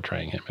anybody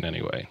portraying him in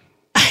any way,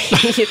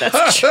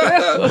 That's true.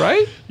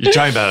 right? You're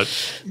talking about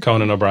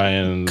Conan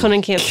O'Brien.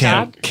 Conan can't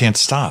stop. Can't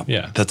Stop.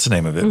 Yeah. That's the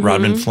name of it.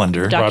 Rodman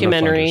Flender. Doc- Rodman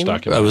documentary. Flinder's I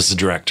documentary. was the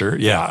director.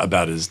 Yeah,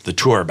 about the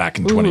tour back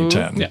in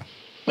 2010.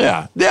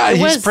 Yeah. Yeah. It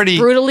He's was pretty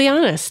brutally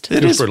honest.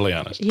 He was brutally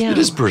honest. Yeah. It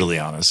is brutally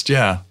honest.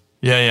 Yeah.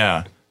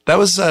 That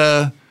was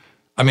I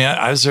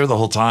was there the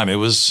whole time. It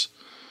was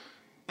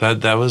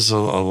that was a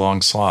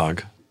long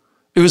slog.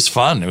 It was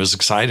fun. It was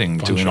exciting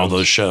doing all shows.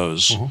 those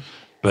shows.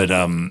 But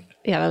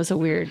Yeah, that was a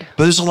weird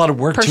there's a lot of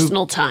work too.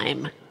 personal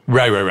time.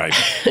 Right.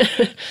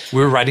 We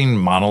were writing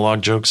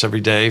monologue jokes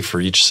every day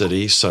for each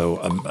city. So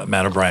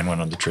Matt O'Brien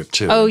went on the trip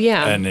too. Oh,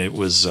 yeah. And it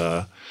was,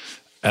 and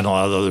a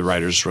lot of the other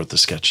writers wrote the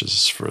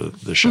sketches for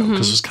the show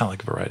because it was kind of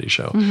like a variety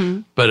show.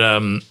 But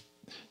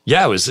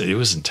yeah, it was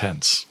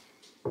intense.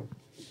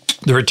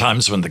 There were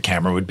times when the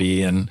camera would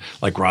be in,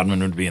 like Rodman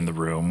would be in the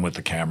room with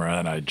the camera,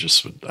 and I'd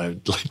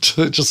like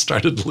to just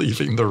started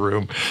leaving the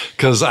room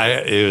because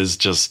it was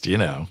just,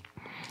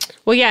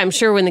 Well, yeah, I'm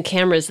sure when the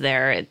camera's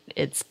there,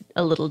 it's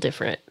a little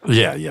different.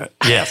 Yeah,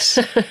 yes.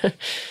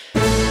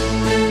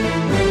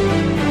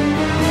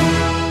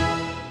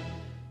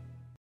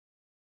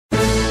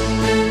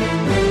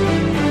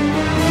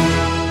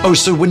 Oh,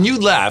 so when you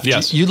left,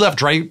 Yes. you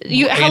left right. How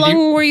Andy?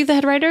 long were you the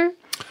head writer?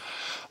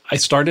 I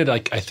started, I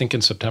think,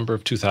 in September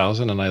of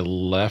 2000, and I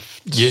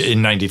left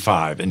in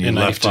 95, and you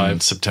left 95. in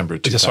September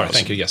 2000. Sorry,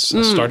 thank you. Yes,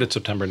 I started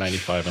September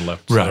 95 and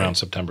left around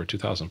September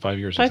 2000. 5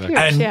 years. 5 exactly.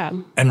 years, And,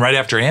 yeah. and right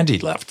after Andy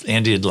left.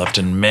 Andy had left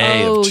in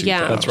May Oh, of 2000.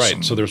 yeah. That's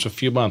right. So there was a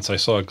few months I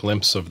saw a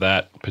glimpse of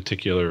that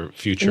particular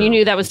future. And you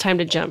knew that was time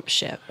to jump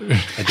ship.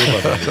 I did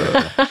love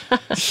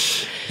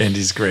that.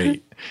 Andy's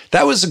great.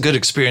 That was a good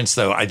experience,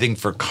 though, I think,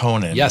 for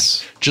Conan.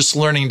 Yes. Just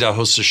learning to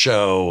host a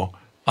show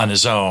on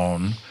his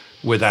own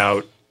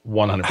without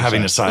 100%.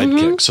 having a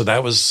sidekick. So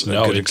that was a good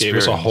it gave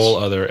experience. us a whole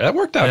other. That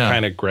worked out Yeah.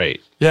 kind of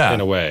great, Yeah.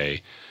 in a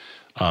way,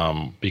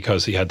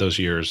 because he had those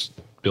years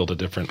build a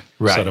different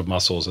Right. set of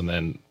muscles, and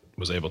then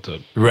was able to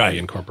Right.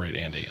 reincorporate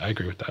Andy. I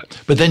agree with that.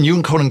 But then you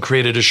and Conan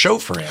created a show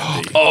for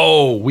Andy.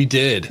 Oh, we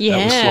did. That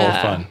was so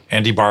Yeah. fun.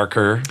 Andy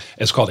Barker.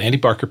 It's called Andy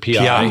Barker PI,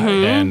 PI.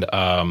 and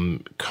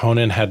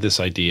Conan had this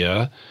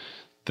idea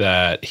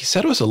that he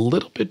said it was a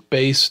little bit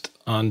based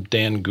on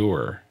Dan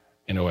Goor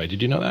in a way.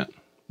 Did you know that?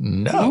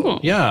 No.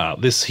 Yeah,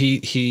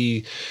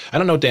 he. I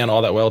don't know Dan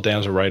all that well.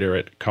 Dan's a writer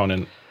at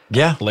Conan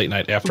Yeah. late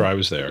night after I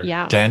was there.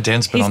 Yeah.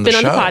 Dan's been He's on been the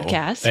on show. the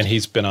podcast. And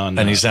he's been on.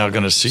 And he's now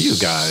going to sue you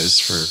guys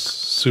for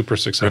super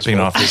successful. ripping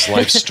off his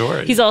life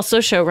story. He's also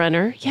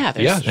showrunner. Yeah.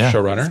 Yeah, Yeah.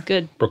 showrunner. It's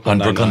good. On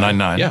Brooklyn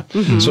Nine-Nine. Yeah.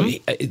 So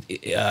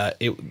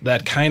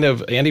that kind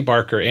of Andy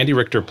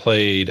Richter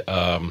played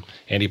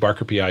Andy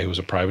Barker PI, who was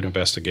a private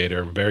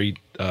investigator,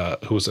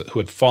 who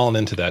had fallen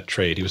into that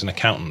trade. He was an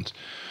accountant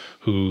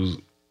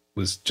who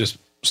was just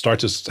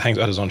hangs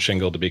out his own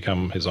shingle to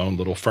become his own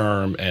little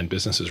firm, and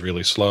business is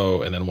really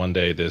slow. And then one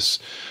day this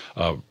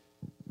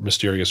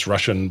mysterious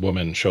Russian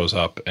woman shows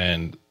up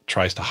and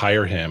tries to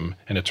hire him,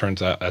 and it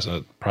turns out, as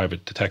a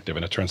private detective,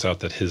 and it turns out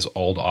that his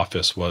old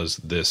office was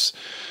this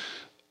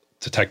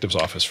detective's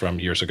office from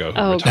years ago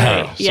who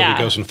retired. great. So Yeah.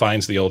 he goes and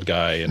finds the old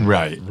guy and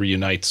Right.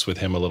 reunites with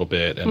him a little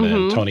bit. And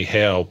then Tony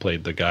Hale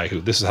played the guy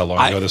who, this is how long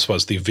ago this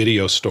was, the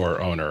video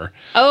store owner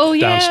Oh,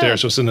 yeah.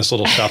 downstairs. It was in this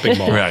little shopping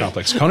mall Right.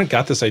 complex. Conan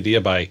got this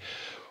idea by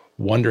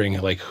wondering,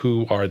 like,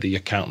 who are the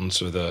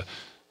accountants or the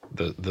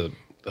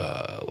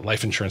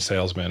life insurance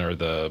salesman or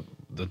the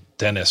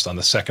dentist on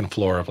the second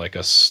floor of like a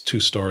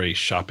 2-story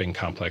shopping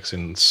complex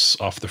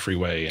off the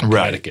freeway in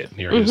Right. Connecticut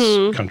near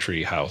his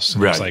country house.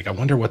 And Right. It's like, I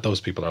wonder what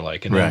those people are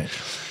like. And Right. then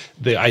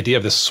the idea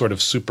of this sort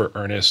of super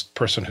earnest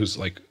person who's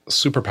like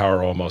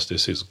superpower almost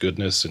is his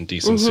goodness and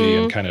decency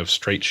and kind of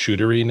straight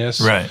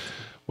shooteriness Right.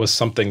 was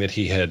something that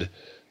he had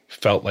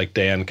felt like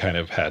Dan kind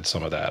of had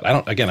some of that. I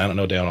don't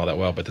know Dan all that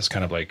well, but this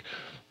kind of like,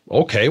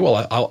 okay,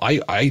 well,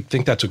 I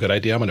think that's a good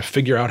idea. I'm going to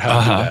figure out how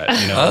to do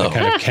that. You know, the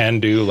kind of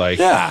can-do like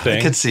Yeah, thing.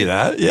 I could see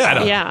that.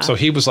 Yeah. Yeah. So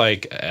he was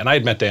like, and I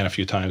had met Dan a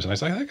few times, and I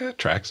was like, that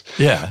tracks.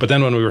 Yeah. But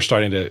then when we were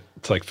starting to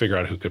like figure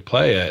out who could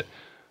play it,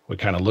 we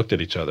kind of looked at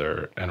each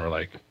other and were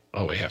like,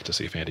 oh, we have to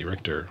see if Andy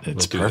Richter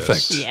It's will do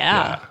perfect. this.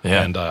 Yeah.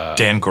 Yeah. And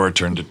Dan Gore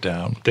turned it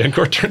down. Dan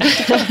Gore turned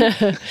it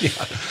down. Yeah.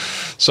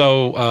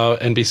 So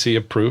NBC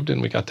approved,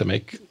 and we got to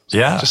make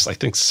just, I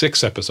think,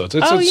 6 episodes.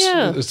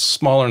 It's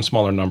smaller and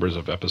smaller numbers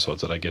of episodes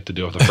that I get to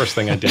do. The first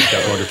thing I did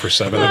got ordered for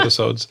 7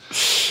 episodes,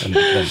 and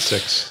then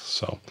 6.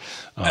 So,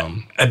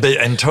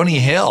 And Tony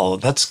Hale,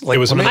 that's like it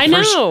was one of the I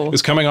amazing. know. It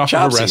was coming off of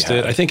jobs he Arrested.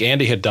 had. I think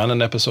Andy had done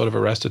an episode of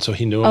Arrested, so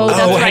he knew him. Oh, a little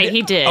that's bit. right.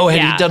 He did. Oh, had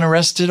yeah. he done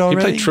Arrested He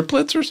already? played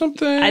triplets or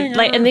something.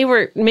 And they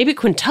were maybe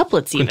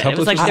quintuplets even. It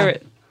was like they were.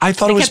 I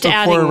thought they it was kept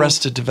before adding-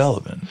 Arrested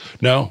Development.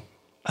 No.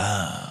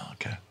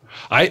 Okay.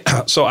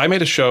 So I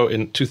made a show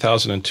in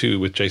 2002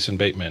 with Jason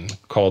Bateman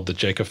called The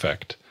Jake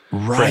Effect for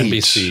Right.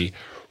 NBC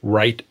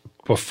right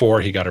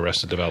before he got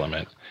Arrested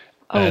Development.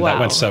 Oh, And that wow.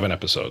 went 7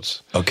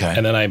 episodes. Okay.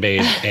 And then I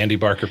made Andy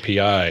Barker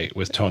PI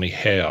with Tony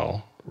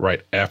Hale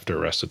right after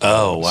Arrested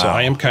Development. Oh, wow. So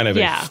I am kind of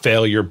Yeah. a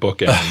failure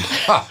bookend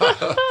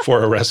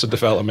for Arrested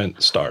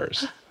Development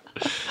stars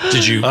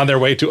Did you? on their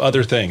way to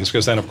other things.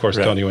 Because then, of course,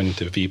 Tony went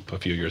into Veep a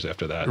few years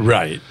after that.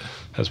 Right.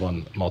 Has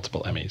won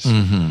multiple Emmys.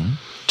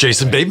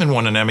 Jason Bateman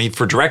won an Emmy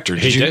for director.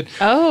 He did.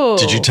 Oh.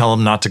 Did you tell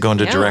him not to go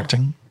into Yeah.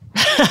 directing?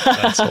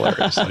 That's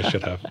hilarious. I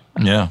should have.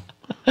 Yeah.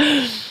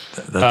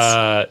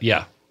 That's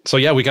Yeah. So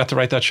yeah, we got to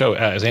write that show.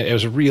 It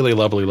was a really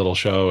lovely little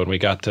show, and we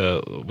got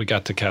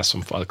to cast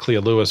some fun. Clea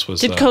Lewis was.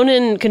 Did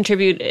Conan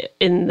contribute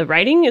in the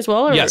writing as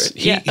well? Or? Yes,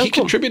 he Oh, cool.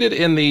 contributed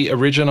in the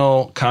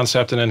original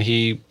concept, and then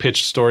he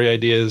pitched story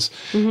ideas,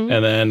 and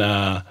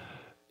then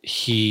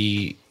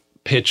he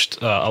pitched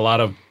a lot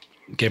of,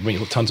 gave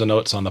me tons of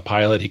notes on the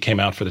pilot. He came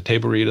out for the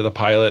table read of the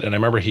pilot, and I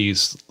remember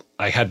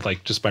I had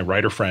like just my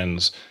writer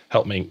friends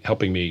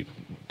helping me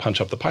punch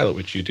up the pilot,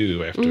 which you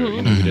do after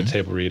we did a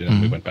table read, and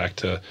we went back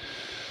to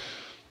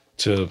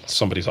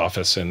somebody's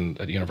office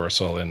at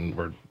Universal, and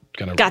we're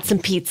gonna Got some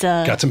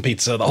pizza.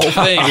 the whole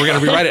thing. We're gonna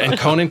rewrite it. And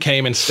Conan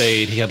came and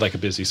stayed. He had like a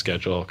busy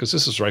schedule because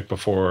this is right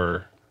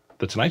before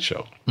the Tonight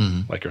Show,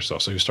 like or so.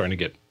 So he was starting to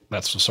get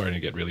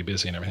really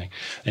busy and everything.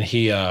 And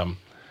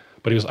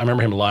I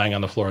remember him lying on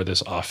the floor of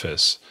this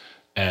office,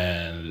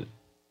 and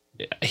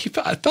I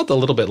felt a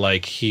little bit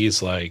like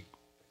he's like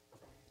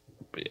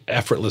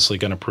effortlessly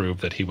going to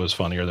prove that he was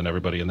funnier than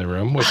everybody in the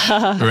room. Which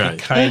right.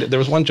 there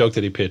was one joke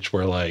that he pitched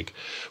where like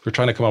we're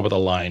trying to come up with a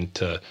line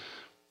to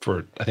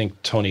for I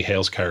think Tony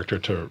Hale's character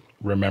to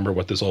remember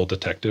what this old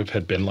detective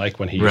had been like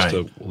when he used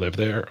to live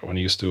there, when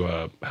he used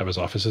to have his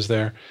offices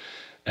there.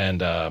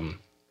 And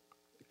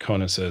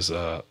Conan says,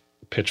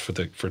 pitch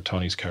for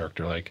Tony's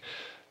character, like,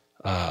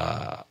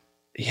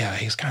 yeah,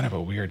 he's kind of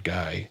a weird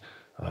guy,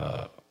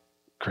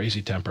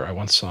 crazy temper. I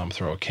once saw him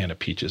throw a can of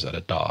peaches at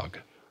a dog.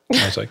 And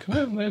I was like,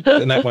 well,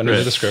 and that went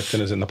into the script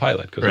and is in the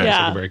pilot because it's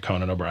like a very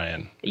Conan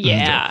O'Brien.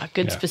 Yeah,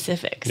 good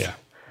specifics. Yeah,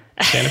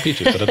 a can of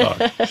peaches at a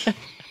dog.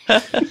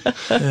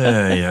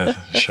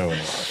 Showing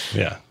off.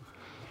 Yeah.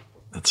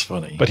 That's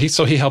funny. But he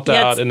helped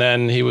out, and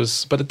then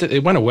but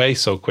it went away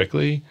so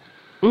quickly.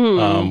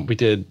 We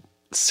did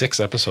 6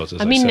 episodes.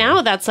 I mean,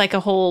 now that's like a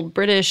whole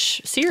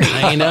British series.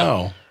 I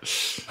know.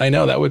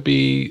 That would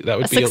be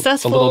a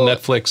successful, little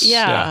Netflix,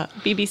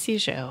 BBC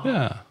show.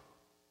 Yeah.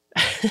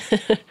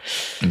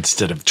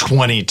 Instead of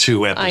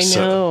 22 episodes. I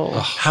know.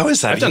 How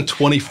is that? I've done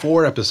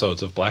 24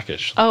 episodes of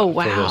Blackish. Oh,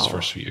 wow. For those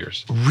first few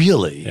years.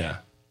 Really? Yeah.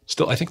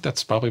 Still, I think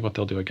that's probably what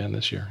they'll do again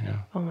this year. Yeah.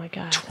 Oh my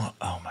god.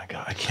 Oh my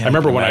god. I can't. I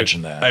remember when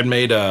imagine that. I'd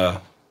made I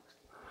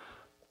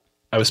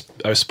was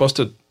supposed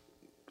to.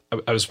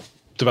 I was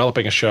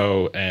developing a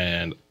show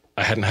and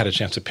I hadn't had a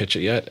chance to pitch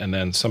it yet. And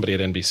then somebody at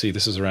NBC,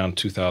 this is around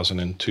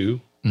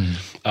 2002,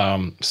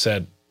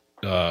 said,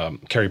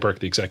 Carrie Burke,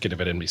 the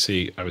executive at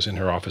NBC, I was in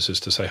her offices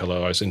to say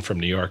hello. I was in from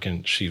New York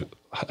and she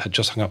had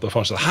just hung up the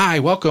phone. She said, hi,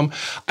 welcome.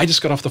 I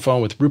just got off the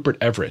phone with Rupert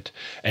Everett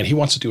and he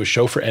wants to do a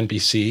show for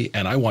NBC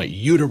and I want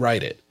you to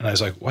write it. And I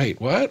was like, wait,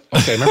 what?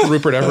 Okay, remember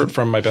Rupert Everett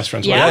from My Best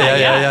Friend's Wife?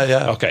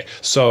 Yeah. Okay,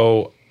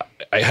 so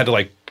I had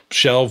to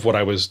shelve what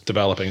I was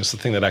developing. It's the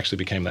thing that actually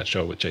became that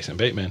show with Jason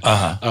Bateman.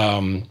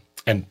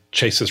 And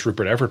chase this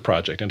Rupert Everett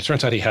project. And it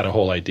turns out he had a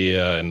whole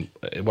idea and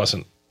it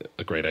wasn't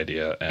a great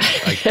idea. And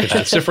I pitched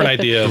a different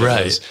idea.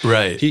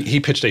 Right. He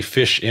pitched a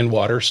fish in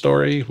water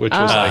story, which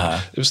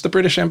was it was the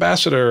British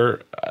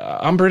ambassador.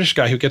 I'm a British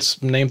guy who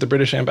gets named the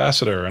British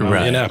ambassador and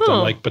I'm inept. I'm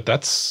like, but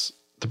that's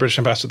the British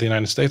ambassador of the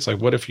United States. Like,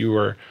 what if you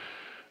were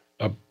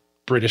a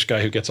British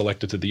guy who gets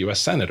elected to the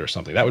U.S. Senate or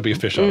something? That would be a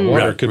fish out of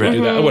water. Could we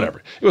do that?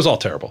 Whatever. It was all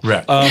terrible.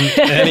 Right.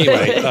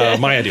 Anyway,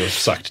 my idea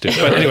sucked too.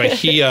 But anyway,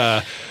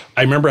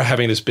 I remember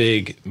having this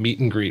big meet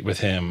and greet with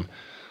him.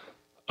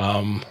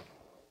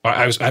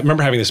 I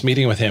remember having this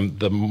meeting with him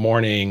the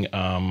morning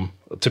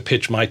to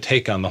pitch my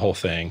take on the whole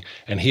thing,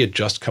 and he had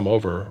just come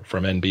over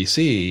from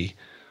NBC.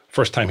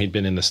 First time he'd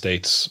been in the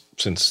States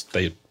since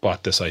they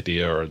bought this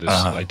idea or this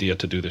idea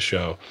to do the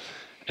show.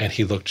 And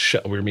he looked.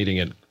 We were meeting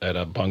at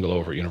a bungalow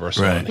over at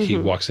Universal, and he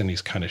walks in.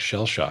 He's kind of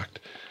shell shocked,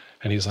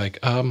 and he's like,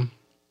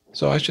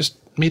 "So I was just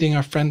meeting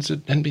our friends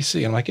at NBC."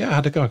 And I'm like, "Yeah,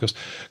 how'd it go?" He goes,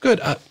 "Good.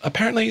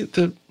 Apparently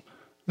the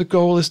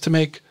goal is to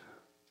make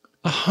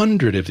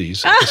 100 of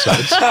these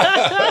episodes."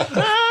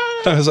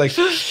 I was like,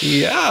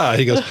 yeah.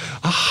 He goes,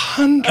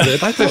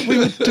 100? I thought we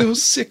would do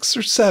 6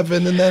 or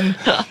 7 and then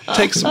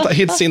take some time.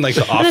 He'd seen The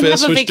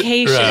Office. Have a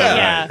vacation,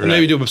 And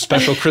maybe do a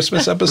special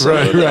Christmas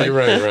episode. Right.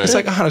 It's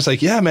like, I was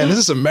like, yeah, man, this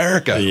is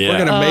America. Yeah.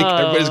 We're going to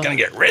everybody's going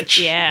to get rich.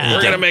 Yeah.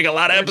 We're going to make a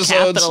lot of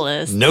episodes.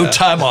 Capitalist. No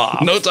time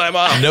off. No time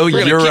off. No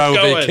We're gonna Euro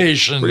keep going.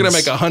 vacations. We're going to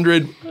make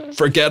 100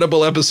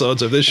 forgettable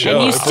episodes of this show.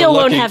 And you If still we're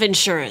won't lucky. have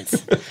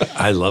insurance.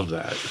 I love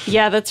that.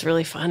 Yeah, that's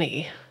really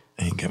funny.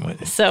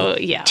 So,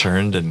 yeah.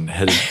 Turned and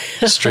headed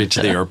straight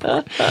to the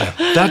airport.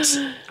 That's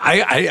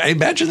I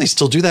imagine they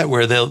still do that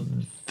where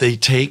they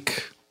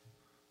take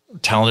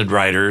talented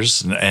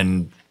writers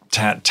and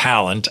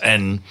talent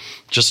and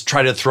just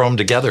try to throw them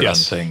together on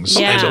things.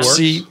 Yeah. And It works.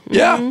 see,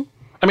 yeah.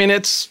 I mean,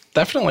 it's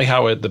definitely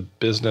how the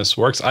business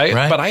works.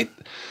 Right. But I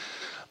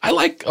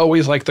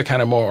always like the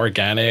kind of more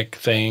organic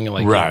thing,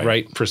 like you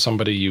write for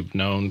somebody you've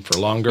known for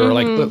longer.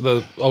 Like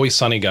the Always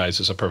Sunny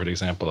guys is a perfect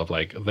example of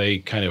they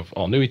kind of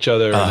all knew each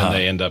other and then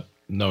they end up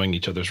knowing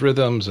each other's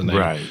rhythms and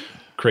they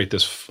create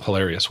this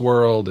hilarious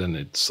world and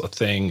it's a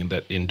thing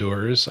that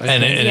endures. I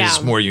think.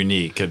 It's more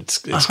unique. It's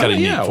got a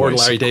neat voice, or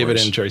Larry of David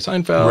course. and Jerry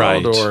Seinfeld,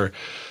 Right. or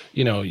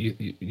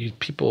you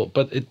people.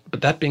 But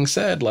that being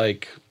said,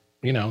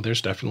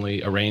 there's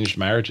definitely arranged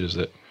marriages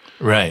that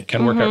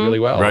can work out really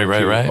well. Right, if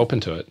right, you're right. Open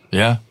to it.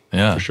 Yeah.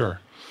 For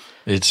sure.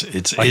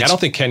 It's I don't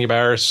think Kenya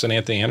Barris and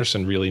Anthony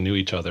Anderson really knew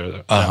each other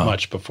that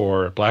much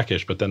before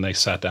Blackish, but then they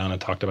sat down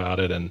and talked about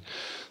it and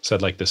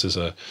said this is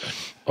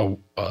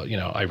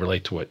I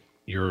relate to what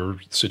your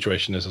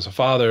situation is as a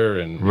father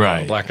and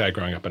a black guy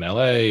growing up in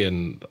LA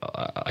and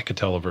I could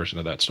tell a version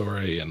of that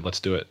story and let's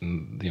do it.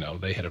 And,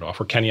 they hit it off.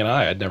 Or Kenya and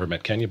I'd never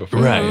met Kenya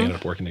before. Right. We ended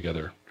up working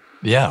together.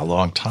 Yeah, a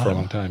long time. For a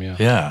long time, yeah.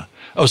 Yeah.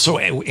 Oh, so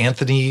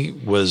Anthony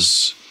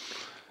was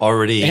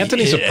already...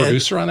 Anthony's a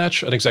producer on that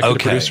show, an executive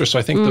producer. So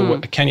I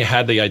think Kenya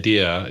had the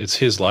idea. It's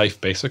his life,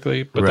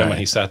 basically. But then when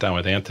he sat down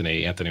with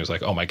Anthony was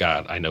like, oh, my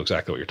God, I know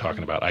exactly what you're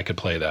talking about. I could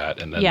play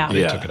that. And then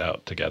they took it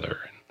out together.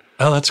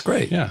 Oh, that's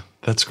great. Yeah.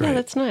 That's great. Yeah,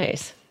 that's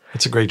nice.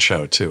 It's a great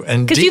show, too.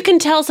 And because you can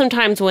tell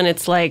sometimes when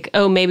it's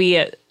maybe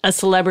a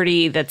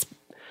celebrity that's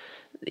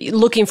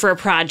looking for a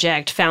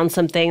project found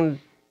something,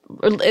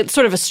 it's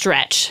sort of a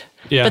stretch.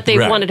 Yeah. But they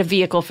wanted a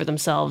vehicle for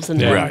themselves. And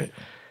then,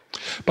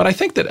 But I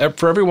think that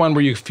for everyone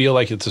where you feel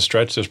like it's a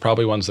stretch, there's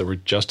probably ones that were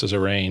just as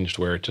arranged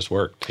where it just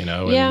worked, you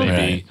know, and Yeah. maybe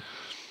Right.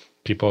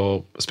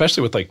 people,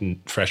 especially with like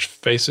fresh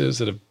faces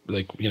that have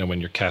like, you know, when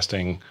you're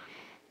casting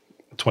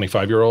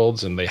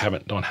 25-year-olds and they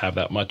don't have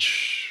that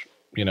much,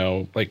 you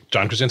know, like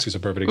John Krasinski's a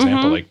perfect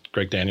example. Like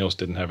Greg Daniels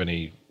didn't have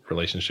any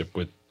relationship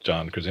with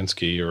John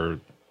Krasinski or,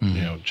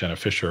 you know, Jenna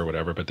Fisher or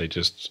whatever, but they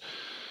just,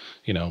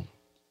 you know,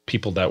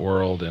 peopled that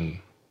world and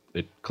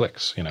it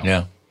clicks, you know.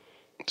 Yeah.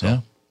 Yeah.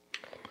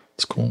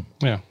 It's cool.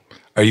 Yeah.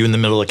 Are you in the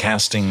middle of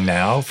casting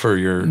now for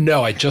your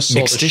No, I just sold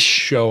a Mixed-ish?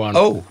 show on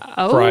Oh.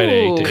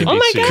 Friday to ABC. Oh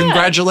my God.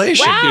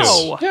 Congratulations.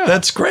 Wow. Yeah.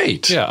 That's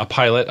great. Yeah, a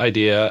pilot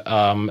idea.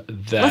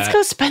 Let's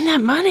go spend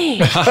that money.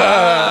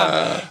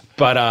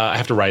 But I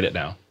have to write it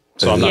now,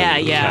 so I'm not Yeah,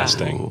 yeah.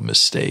 casting. Oh,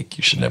 mistake.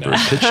 You should never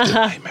have pitched it.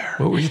 Nightmare.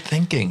 What were you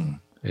thinking?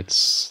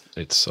 It's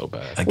so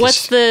bad. I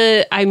What's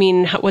the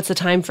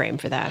time frame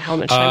for that? How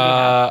much time do you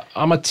have?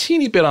 I'm a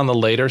teeny bit on the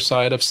later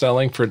side of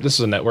selling for. This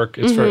is a network.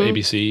 It's for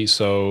ABC,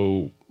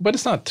 so but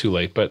it's not too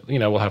late. But you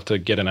know, we'll have to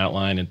get an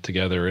outline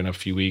together in a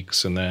few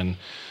weeks, and then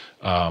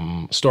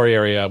story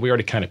area. We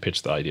already kind of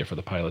pitched the idea for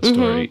the pilot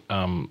story,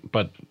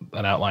 but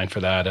an outline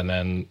for that, and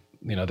then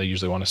you know they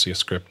usually want to see a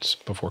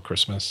script before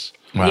Christmas.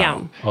 Wow.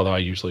 Yeah. Although I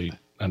usually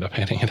end up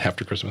handing it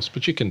after Christmas,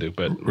 but you can do.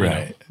 But you know.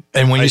 Right.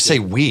 And when you say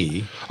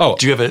we, Oh,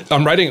 do you have it?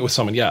 I'm writing it with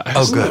someone. Yeah.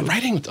 Good.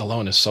 Writing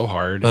alone is so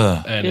hard,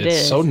 and It it's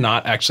is. so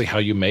not actually how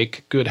you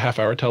make good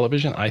half-hour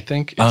television. I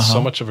think it's so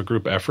much of a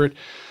group effort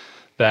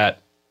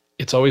that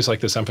it's always like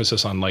this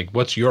emphasis on like,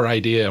 what's your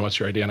idea and what's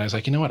your idea? And I was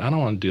like, you know what? I don't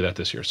want to do that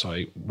this year. So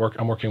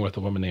I'm working with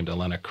a woman named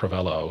Elena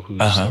Crivello, who's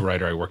a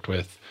writer I worked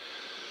with.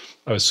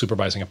 I was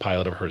supervising a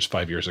pilot of hers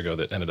 5 years ago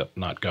that ended up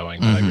not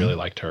going, but I really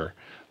liked her.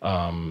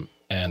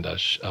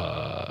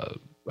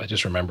 I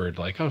just remembered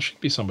like, oh, she'd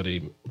be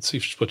somebody, let's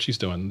see what she's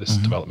doing this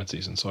development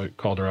season. So I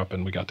called her up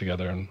and we got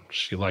together and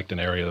she liked an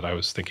area that I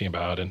was thinking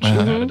about and she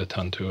added a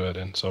ton to it.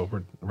 And so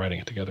we're writing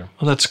it together.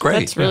 Well, that's great.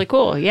 That's really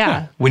cool.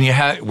 Yeah. When you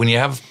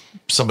have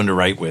someone to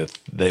write with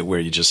where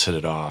you just hit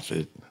it off,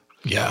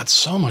 Yeah, it's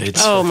so much.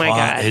 it's Oh, my fun.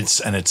 God.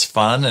 It's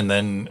fun, and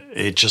then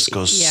it just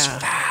goes Yeah.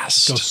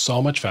 fast. Goes so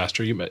much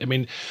faster. I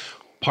mean,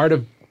 part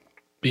of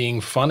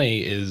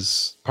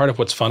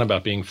what's fun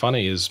about being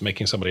funny is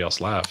making somebody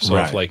else laugh. So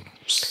if Right. like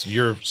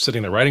you're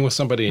sitting there writing with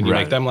somebody and you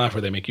Right. make them laugh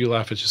or they make you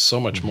laugh, it's just so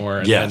much more.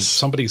 And Yes. then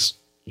somebody's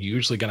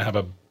usually going to have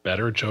a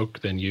better joke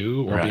than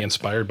you or Right. be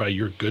inspired by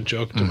your good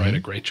joke to write a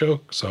great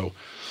joke. So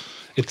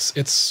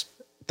it's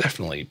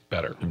definitely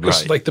better.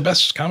 Because Right. like the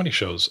best comedy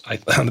shows,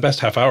 the best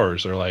half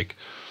hours are like,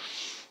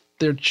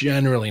 they're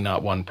generally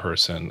not one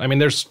person. I mean,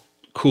 there's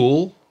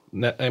cool.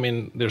 I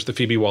mean, there's the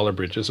Phoebe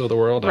Waller-Bridges of the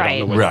world. I Right.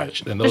 don't know what,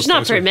 Right. and There's those not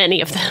things very are- many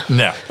of them.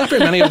 No. Not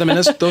very many of them,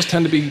 and those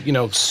tend to be, you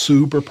know,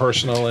 super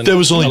personal and There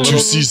was only a 2 little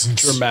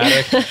seasons.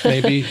 dramatic,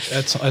 maybe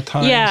at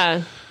times.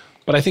 Yeah.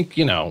 But I think,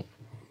 you know,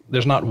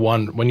 there's not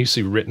one. When you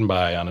see written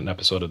by on an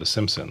episode of The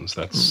Simpsons,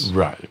 that's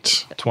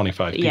Right.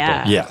 25 people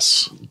Yeah.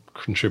 Yes.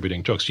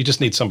 contributing jokes. You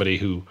just need somebody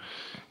who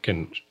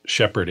can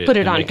shepherd it, Put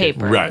it and on make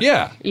paper. Right.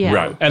 Yeah, Yeah.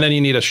 Right. and then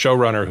you need a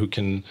showrunner who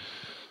can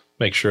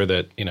make sure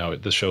that, you know,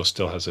 the show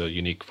still has a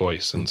unique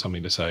voice and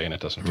something to say, and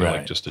it doesn't feel Right.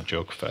 like just a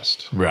joke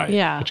fest, Right.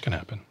 Yeah. which can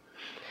happen.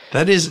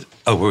 That is.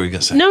 Oh, what were you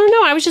gonna say? No.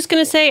 I was just going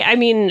to say, I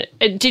mean,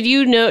 did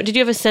you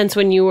have a sense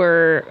when you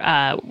were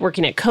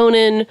working at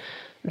Conan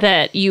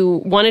that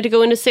you wanted to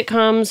go into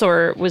sitcoms,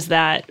 or was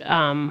that,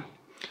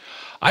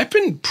 I've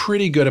been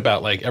pretty good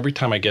about like every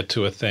time I get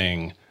to a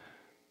thing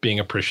being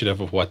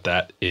appreciative of what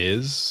that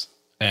is.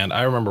 And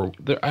I remember,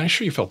 I'm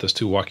sure you felt this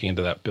too, walking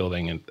into that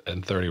building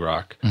in 30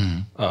 Rock,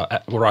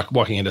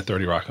 walking into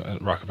 30 Rock,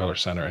 Rockefeller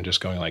Center, and just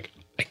going like,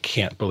 I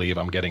can't believe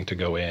I'm getting to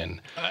go in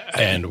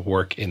and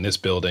work in this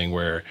building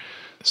where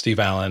Steve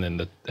Allen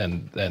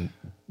and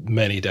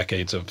many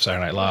decades of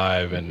Saturday Night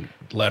Live and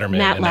Letterman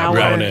Matt and now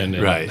Lauer. Conan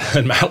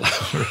and Matt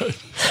Lauer.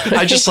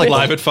 I just like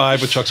Live at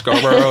 5 with Chuck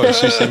Scarborough and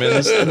Sue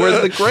Simmons were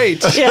the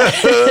greats. yeah.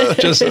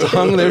 Just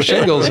hung their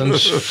shingles and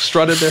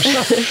strutted their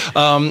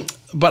stuff.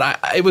 But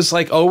I was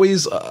like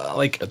always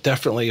like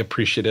definitely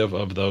appreciative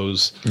of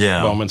those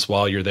moments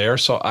while you're there.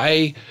 So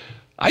I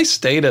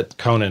stayed at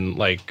Conan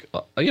like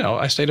you know,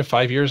 I stayed at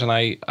 5 years, and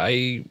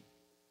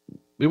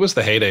it was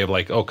the heyday of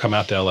like, oh, come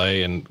out to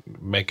LA and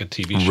make a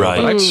TV show.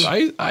 Right.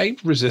 But I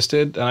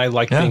resisted, and I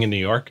liked being in New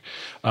York.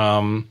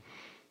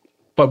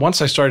 But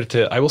once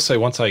I will say,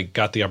 once I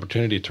got the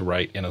opportunity to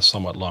write in a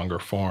somewhat longer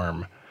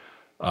form,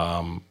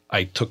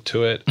 I took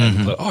to it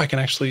and thought, oh, I can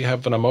actually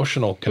have an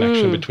emotional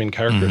connection between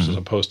characters as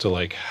opposed to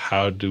like,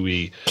 how do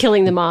we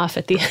Killing them off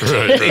at the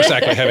end.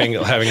 exactly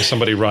having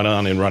somebody run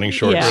on in running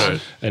shorts Yeah.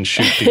 and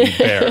shoot the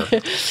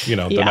bear, you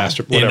know, the Yeah.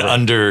 master, in whatever.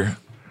 under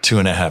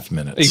 2.5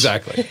 minutes.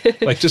 Exactly.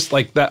 Like just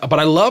like that. But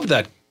I love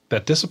that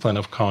discipline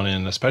of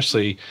Conan,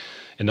 especially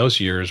in those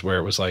years where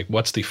it was like,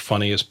 what's the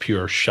funniest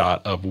pure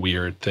shot of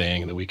weird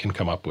thing that we can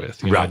come up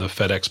with? You know, the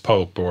FedEx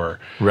Pope or,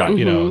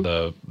 you know,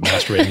 the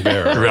masturbating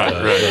bear.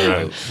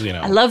 Right. You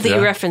know, I love that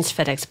you referenced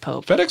FedEx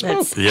Pope. FedEx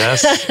That's- Pope.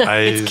 Yes,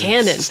 it's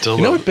canon. Still,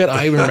 You know what bit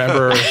I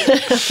remember? I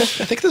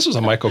think this was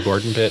a Michael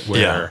Gordon bit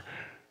where Yeah.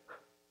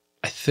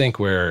 I think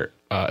where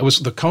it was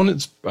the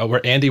Conan's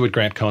where Andy would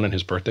grant Conan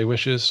his birthday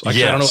wishes.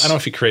 Actually, Yes. I don't know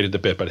if he created the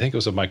bit, but I think it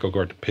was a Michael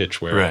Gordon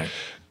pitch where Right.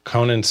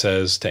 Conan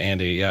says to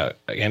Andy,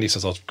 Andy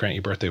says, I'll grant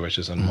you birthday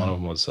wishes. And one of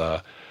them was,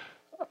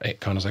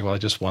 Conan's like, well,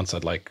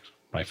 I'd like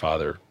my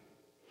father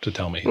to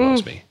tell me he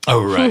loves me.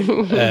 Oh, right.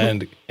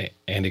 And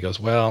Andy goes,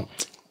 well,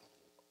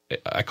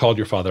 I called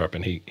your father up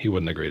and he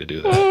wouldn't agree to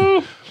do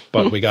that.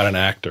 But we got an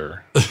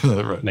actor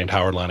Right. named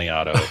Howard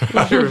Laniato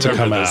to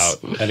come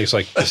out. And he's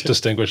like this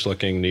distinguished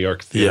looking New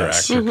York theater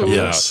Yes. actor comes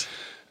Yes. out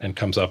and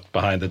comes up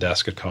behind the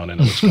desk at Conan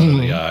and looks Conan in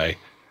the eye.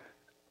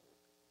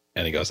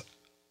 And he goes,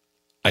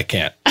 I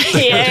can't.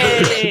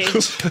 Yay.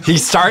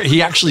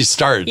 He actually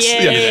starts.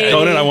 Yay.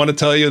 Conan, I want to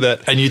tell you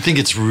that And you think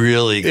it's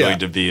really going Yeah.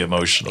 to be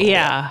emotional.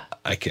 Yeah.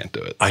 I can't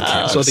do it. I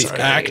can't. So I'm the sorry.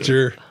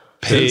 actor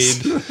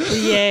paid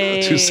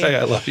Yay. to say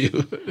I love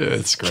you.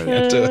 It's great.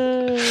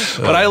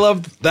 But I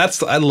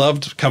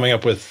loved coming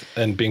up with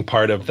and being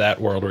part of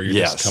that world where you're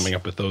Yes. just coming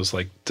up with those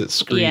like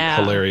discrete, Yeah.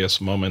 hilarious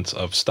moments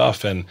of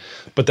stuff.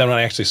 But then when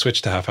I actually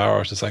switched to half hour, I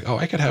was just like, oh,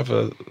 I could have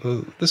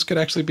this could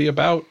actually be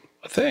about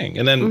a thing.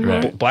 And then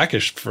Right.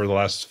 Blackish for the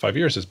last 5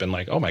 years has been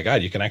like, oh my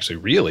God, you can actually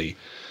really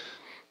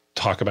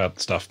talk about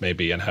stuff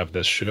maybe and have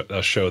this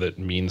a show that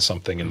means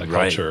something in the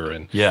Right. culture.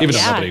 And Yes. even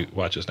though Yeah. nobody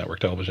watches network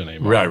television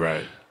anymore.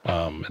 Right.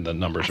 And the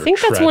numbers are I think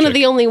that's one of tragic.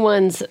 the only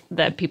ones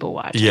that people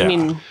watch. Yeah. I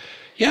mean,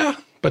 Yeah,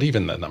 but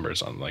even the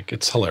numbers on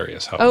it's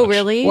hilarious how Oh, much-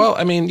 really? Well,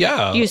 I mean,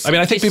 yeah. you, I think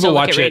you people still look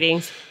watch at it.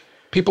 ratings.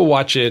 People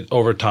watch it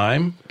over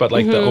time, but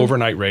like the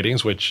overnight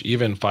ratings, which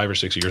even 5 or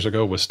 6 years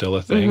ago was still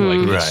a thing, like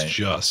it's Right.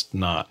 just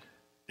not.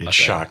 a It's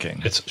thing.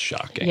 shocking. It's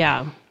shocking.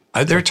 Yeah.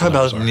 They're talking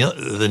about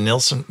the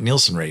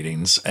Nielsen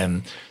ratings,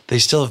 and they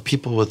still have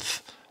people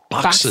with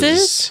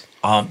boxes.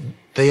 Boxes?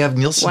 They have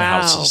Nielsen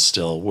Wow. houses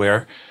still,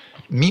 where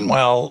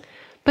meanwhile,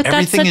 But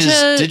that's everything such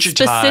is a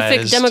digitized.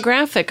 specific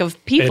demographic of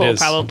It people, is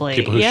probably.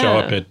 people who yeah. show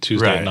up at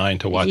Tuesday Right. at 9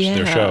 to watch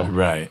their Yeah. show.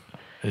 Right.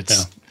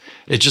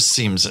 It just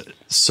seems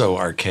so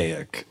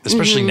archaic,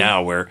 especially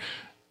now where,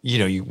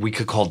 we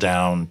could call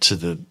down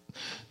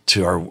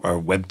to our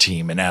web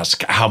team and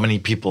ask how many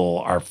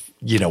people are,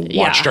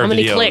 watched our how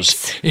many videos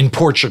clicks. in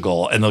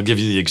Portugal, and they'll give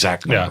you the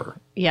exact number.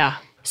 Yeah.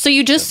 So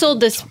you just sold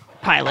this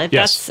pilot.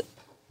 Yes. That's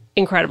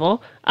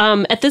incredible.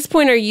 At this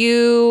point, do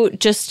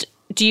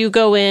you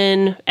go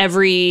in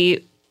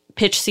every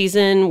pitch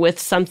season with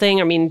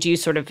something? I mean, do you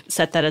sort of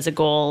set that as a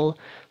goal?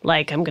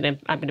 Like I'm gonna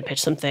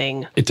pitch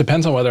something. It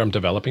depends on whether I'm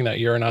developing that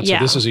year or not. Yeah.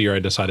 So this is a year I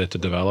decided to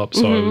develop.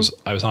 So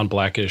I was on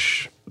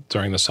Blackish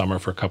during the summer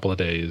for a couple of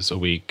days a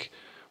week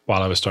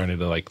while I was starting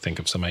to think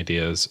of some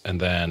ideas, and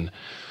then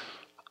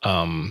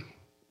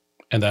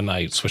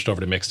I switched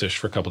over to Mixed Dish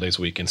for a couple of days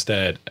a week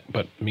instead.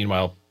 But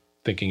meanwhile,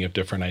 thinking of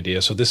different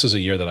ideas. So this is a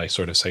year that I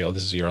sort of say, oh,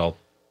 this is a year I'll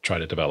try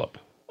to develop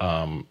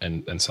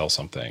and sell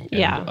something. And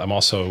Yeah. I'm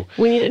also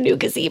We need a new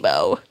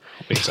gazebo.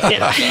 exactly.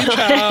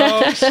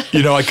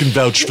 I can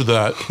vouch for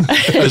that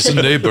as a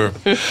neighbor.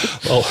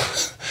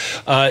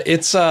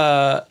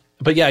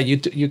 But yeah,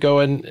 you go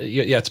and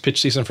it's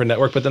pitch season for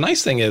network. But the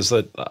nice thing is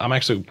that I'm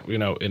actually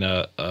in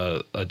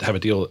have a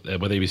deal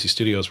with ABC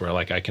Studios where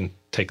I can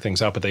take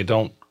things out, but they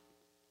don't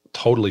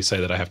totally say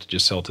that I have to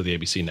just sell to the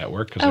ABC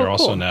network because they're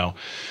also cool. now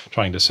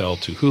trying to sell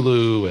to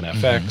Hulu and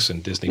FX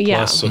and Disney Yeah.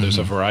 Plus. So there's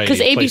a variety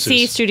Because of ABC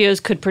places. Studios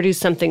could produce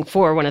something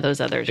for one of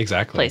those other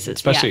Exactly. places.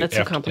 Especially yeah, that's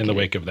so in the complicated.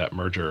 wake of that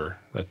merger,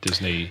 that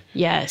Disney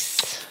Yes.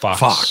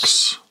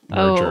 Fox.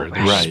 merger. Oh,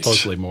 There's right.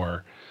 supposedly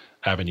more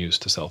avenues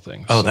to sell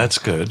things. Oh, that's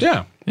good.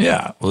 Yeah.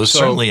 Yeah. Well, there's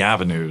certainly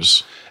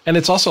avenues. And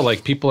it's also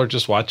people are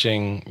just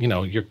watching,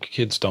 your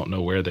kids don't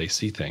know where they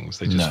see things.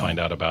 They just find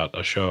out about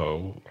a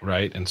show,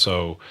 right? And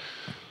so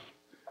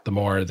the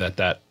more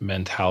that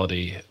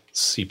mentality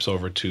seeps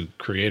over to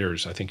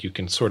creators, I think you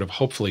can sort of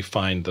hopefully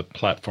find the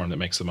platform that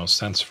makes the most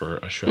sense for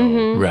a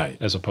show, Right.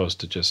 as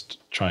opposed to just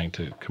trying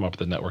to come up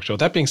with a network show.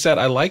 That being said,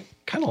 I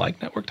kind of like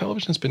network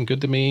television. It's been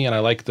good to me, and I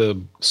like the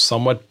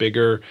somewhat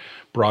bigger,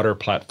 broader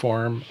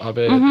platform of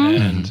it.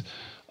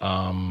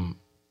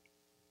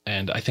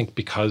 And I think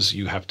because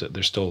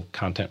there's still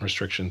content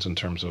restrictions in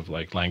terms of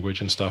language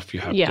and stuff,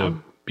 you have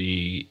to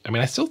be,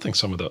 I still think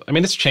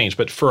it's changed,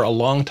 but for a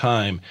long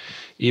time,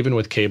 even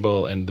with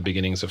cable and the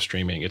beginnings of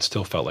streaming, it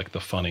still felt like the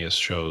funniest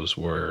shows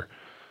were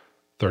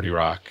 30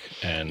 Rock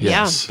and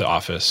Yes. The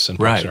Office and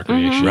Right. Parks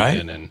and Recreation. Right.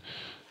 And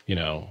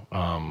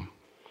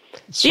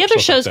The other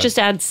shows just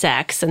add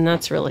sex, and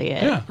that's really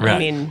it. Yeah. Right. I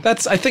mean,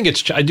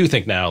 I do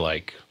think now,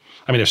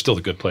 there's still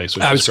The Good Place.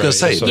 Which I is was going to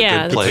great. say, So The Yeah,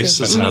 Good that's Place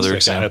good. is another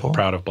fantastic. I'm example.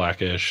 proud of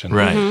Blackish. And,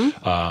 Right.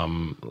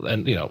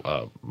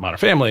 Modern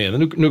Family and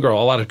The New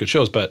Girl, a lot of good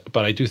shows, but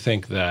I do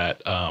think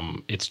that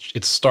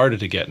it's started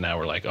to get now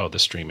where the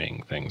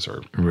streaming things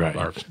are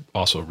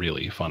also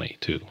really funny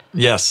too,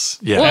 Yes.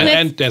 Yeah. Well,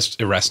 and it's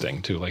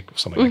arresting too, like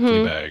something like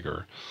Fleabag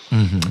or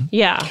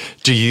yeah.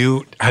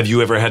 Have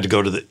you ever had to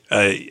go to the,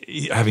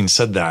 having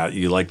said that,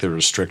 you like the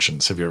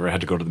restrictions. Have you ever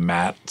had to go to the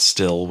mat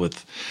still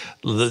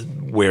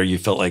where you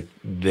felt like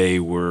they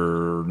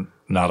were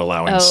not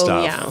allowing Oh,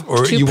 stuff, yeah.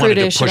 or Too you wanted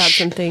prudish to about push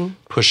something.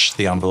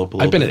 the envelope a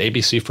little I've been bit. at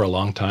ABC for a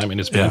long time, and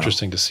it's been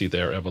interesting to see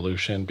their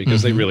evolution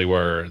because they really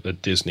were the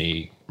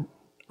Disney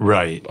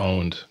Right.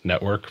 owned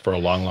network for a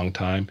long, long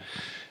time.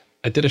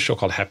 I did a show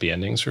called Happy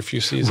Endings for a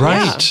few seasons.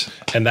 Right.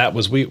 And that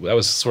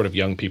was sort of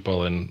young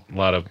people and a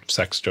lot of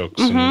sex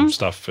jokes and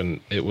stuff.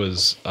 And it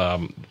was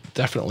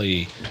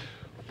definitely,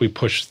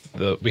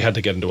 we had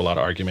to get into a lot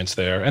of arguments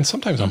there, and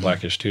sometimes on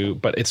Blackish too.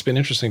 But it's been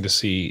interesting to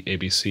see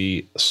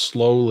ABC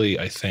slowly,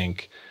 I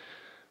think,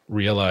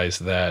 realize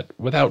that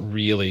without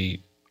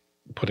really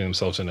putting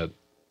themselves in a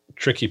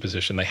tricky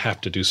position, they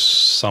have to do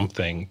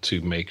something to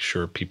make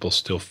sure people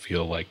still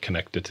feel like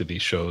connected to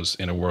these shows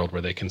in a world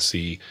where they can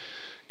see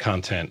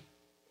content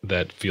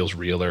that feels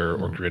realer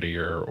or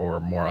grittier or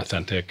more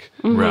authentic.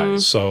 Right.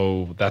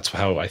 So that's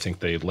how I think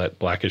they let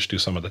Blackish do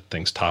some of the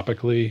things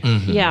topically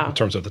Yeah. in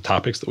terms of the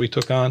topics that we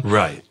took on.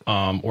 Right.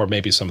 Or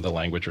maybe some of the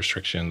language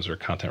restrictions or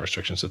content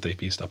restrictions that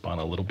they've eased up on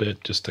a little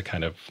bit just to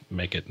kind of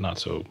make it not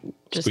so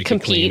Just squeaky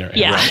compete, clean. Or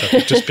yeah.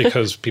 just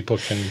because people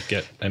can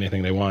get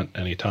anything they want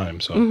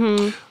anytime.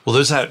 So Well,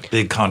 there's that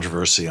big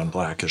controversy on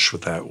Blackish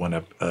with that one.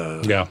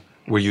 yeah.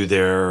 Were you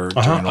there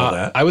during all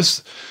that?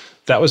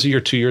 That was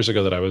 2 years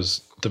ago that I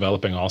was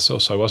developing also,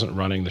 so I wasn't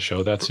running the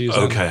show that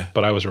season. Okay.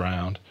 But I was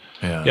around.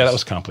 Yes. Yeah, that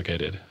was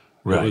complicated.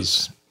 Right. It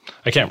was,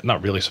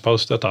 not really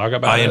supposed to talk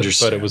about I it,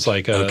 understand. but it was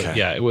like, Okay.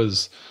 it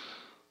was,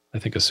 I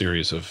think, a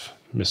series of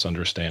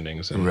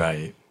misunderstandings and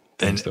Right.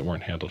 things that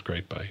weren't handled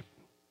great by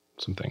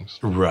some things.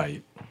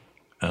 Right.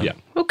 Yeah.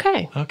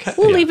 Okay. Okay.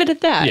 We'll Yeah. leave it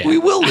at that. Yeah. We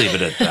will leave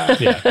it at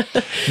that.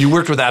 Yeah. You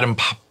worked with Adam.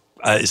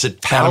 Is it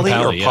Pally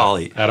or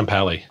Polly? Adam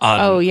Pally.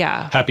 Oh,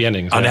 yeah. Happy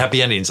Endings. On yeah.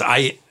 Happy Endings.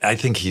 I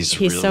think he's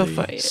really so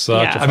funny.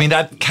 Such Yeah. a I mean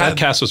that that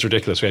cast was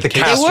ridiculous. We had The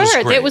Casey, cast They was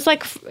were. great.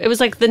 It was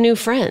like the new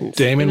Friends.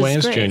 Damon It was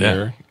Wayans great. Jr.,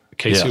 Yeah.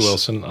 Casey Yes.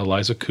 Wilson,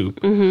 Eliza Coupe,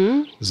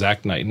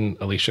 Zach Knighton,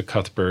 Alicia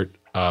Cuthbert,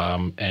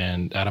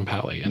 and Adam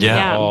Pally. And Yeah.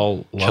 they're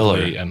all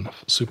lovely Killer. and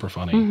super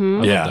funny.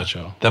 I yeah. love that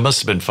show. That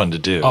must have been fun to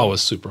do. Oh, it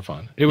was super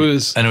fun. It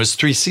was. And it was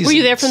 3 seasons. Were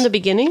you there from the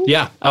beginning?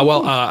 Yeah.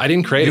 I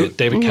didn't create it.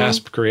 David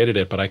Casp created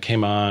it, but I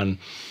came on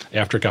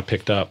after it got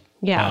picked up.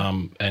 Yeah.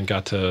 And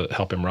got to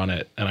help him run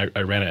it. And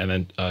I ran it.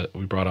 And then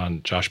we brought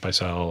on Josh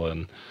Picel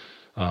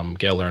and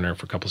Gail Lerner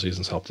for a couple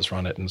seasons, helped us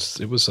run it. And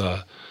it was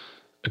a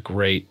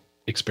great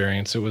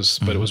experience. It was,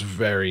 but it was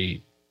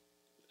very,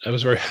 I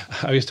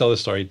always tell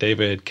this story.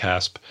 David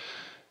Casp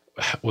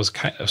was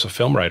a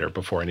film writer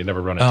before, and he'd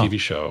never run a TV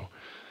show.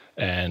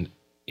 And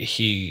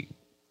he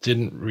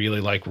didn't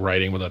really like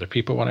writing with other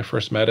people when I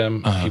first met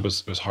him. It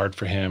was hard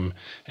for him,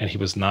 and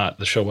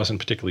the show wasn't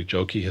particularly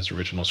jokey, his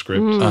original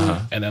script.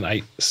 And then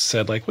I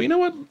said, like, well, you know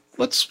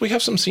what? We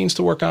have some scenes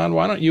to work on.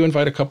 Why don't you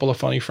invite a couple of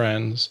funny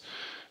friends,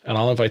 and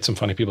I'll invite some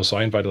funny people. So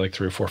I invited like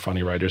 3 or 4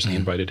 funny writers, and he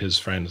invited his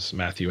friends,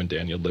 Matthew and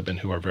Daniel Libben,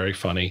 who are very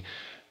funny.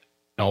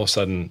 And all of a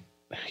sudden,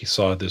 he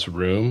saw this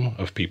room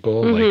of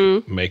people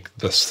like make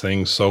this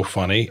thing so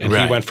funny. And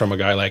he went from a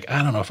guy like,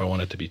 I don't know if I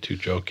want it to be too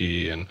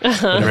jokey and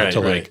whatever, to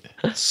like,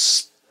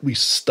 we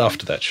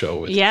stuffed that show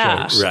with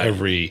jokes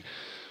every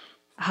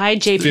High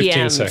 15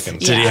 JPMs.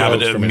 seconds. Did he have an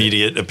Jokes per minute.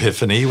 immediate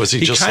epiphany? Was he,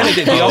 He just kind of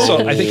like, did. He also,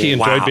 oh, I think he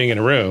enjoyed wow. being in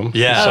a room.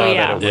 Yeah. He saw Oh,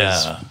 yeah. that it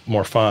was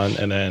more fun.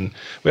 And then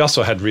we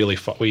also had really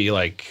fun,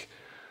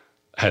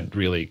 had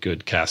really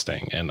good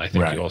casting. And I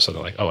think you also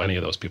like, any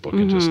of those people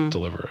can just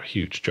deliver a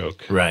huge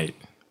joke. Right.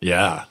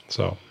 Yeah.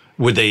 So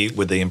Would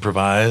they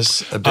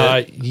improvise a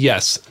bit?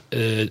 yes,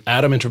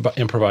 Adam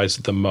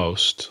improvised the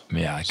most.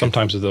 Yeah, I could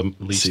sometimes at the see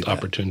least that.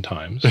 opportune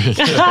times.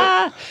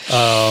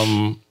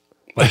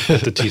 Like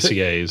at the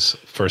TCA's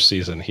first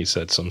season, he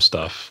said some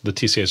stuff. The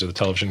TCA's are the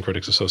Television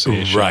Critics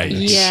Association. Right.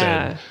 He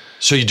Yeah. said,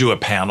 So you do a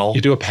panel?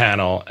 you do a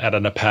panel.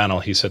 In a panel,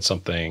 he said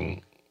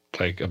something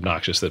like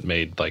obnoxious that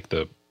made like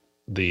the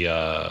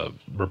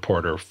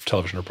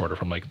television reporter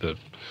from like the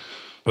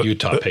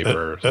Utah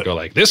paper go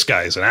like, "This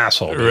guy's an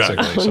asshole,"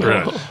 basically.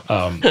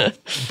 So,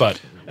 but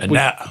And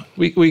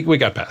we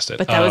got past it.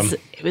 But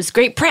it was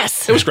great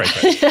press. It was great.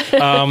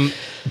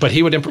 But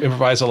he would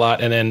improvise a lot,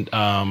 and then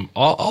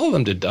all of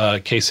them did.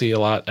 Casey a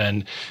lot,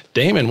 and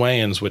Damon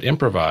Wayans would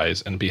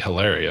improvise and be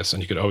hilarious,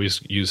 and you could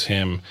always use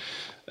him.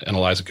 And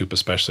Eliza Coupe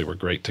especially were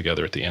great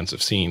together at the ends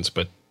of scenes.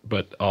 But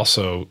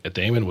also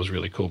Damon was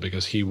really cool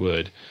because he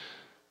would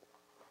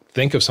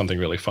think of something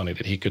really funny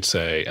that he could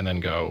say, and then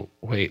go,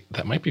 "Wait,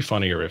 that might be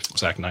funnier if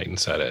Zach Knighton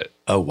said it."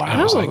 Oh, wow.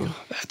 And I was like,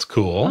 "That's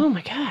cool." Oh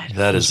my God.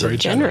 That is very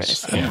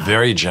generous.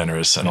 Very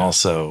generous, and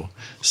also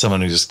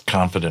someone who's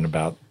confident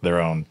about their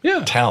own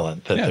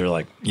talent. That they're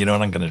like, you know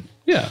what, I'm going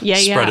to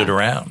spread it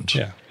around.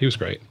 Yeah, he was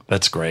great.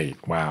 That's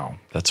great. Wow,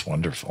 that's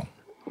wonderful.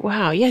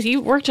 Wow. Yes, you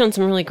worked on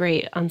some really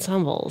great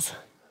ensembles.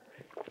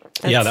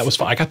 Yeah, that was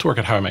fun. I got to work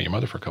at How I Met Your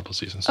Mother for a couple of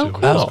seasons too. Oh,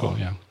 That was cool. cool.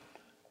 Yeah,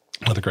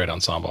 another great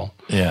ensemble.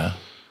 Yeah.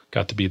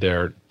 Got to be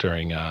there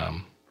during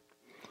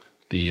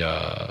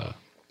the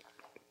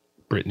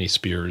Britney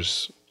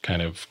Spears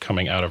kind of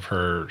coming out of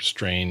her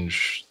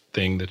strange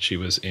thing that she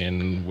was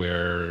in,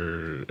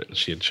 where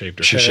she had shaved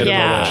her head. shaved her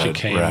and head, she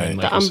came right. in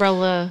The like this-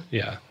 umbrella.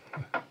 Yeah.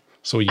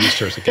 So we used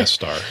her as a guest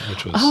star,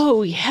 which was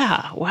Oh,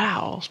 yeah.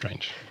 Wow.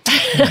 strange.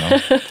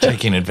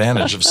 taking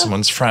advantage of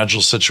someone's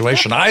fragile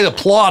situation. I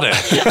applaud it.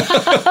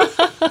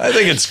 I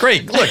think it's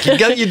great. Look,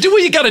 you do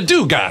what you got to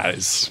do,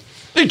 guys.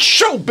 It's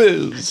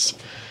showbiz.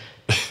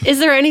 Is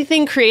there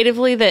anything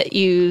creatively that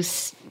you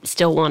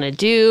still want to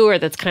do, or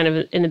that's kind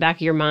of in the back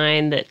of your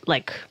mind that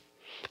like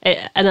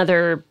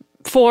another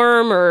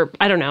form, or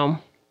I don't know,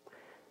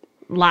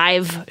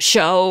 live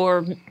show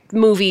or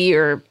movie,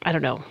 or I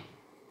don't know.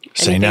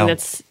 Say no.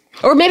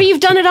 Or maybe you've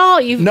done it all.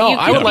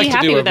 I would like to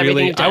do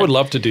I I would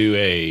love to do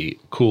a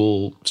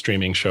cool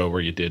streaming show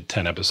where you did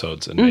 10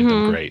 episodes and made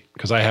them great.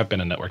 Because I have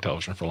been in network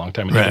television for a long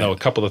time. And even though a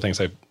couple of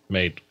things I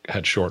made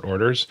had short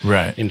orders,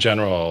 in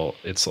general,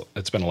 it's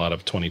been a lot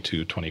of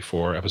 22,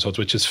 24 episodes,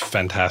 which is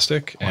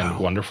fantastic and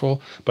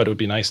wonderful. But it would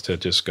be nice to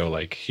just go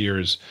like,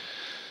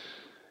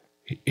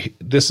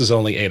 this is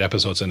only 8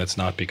 episodes, and it's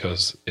not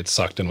because it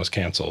sucked and was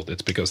canceled.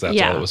 It's because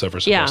that's all it was ever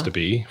supposed to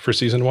be for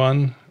season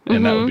 1.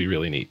 And that would be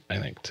really neat, I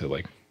think, to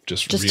like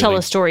just really tell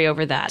a story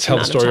over that. Tell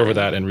a story over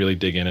that and really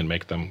dig in and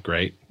make them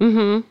great.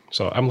 Mm-hmm.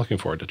 So I'm looking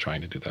forward to trying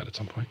to do that at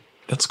some point.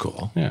 That's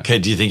cool. Yeah. Okay,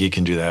 do you think you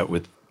can do that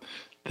with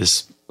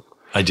this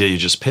idea you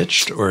just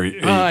pitched? Or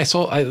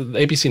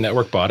ABC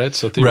Network bought it,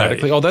 so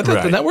theoretically,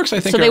 the networks I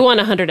think so they want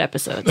 100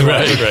 episodes.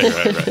 Right.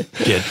 Get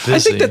busy. I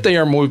think that they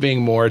are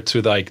moving more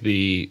to like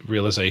the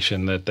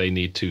realization that they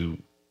need to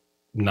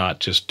not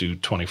just do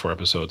 24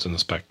 episodes and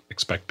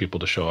expect people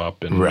to show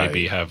up and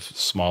maybe have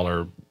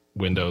smaller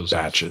windows.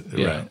 Batches.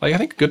 Right. Like I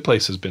think Good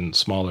Place has been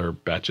smaller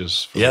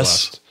batches for the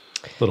last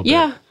little bit.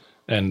 Yeah.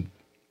 And,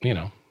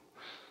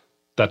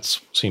 that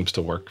seems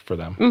to work for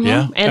them. Mm-hmm.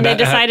 Yeah. And they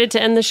decided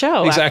to end the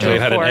show. Exactly.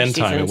 It had an 4 end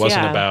time. seasons. It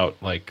wasn't about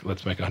like,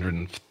 let's make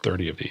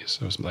 130 of these.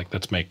 It was like,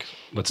 let's tell our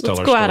story.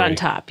 Let's go out on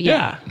top.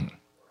 Yeah.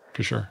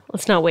 For sure.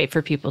 Let's not wait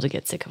for people to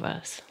get sick of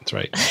us. That's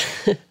right.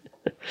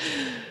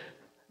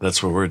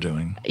 That's what we're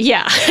doing.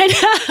 Yeah.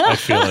 I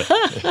feel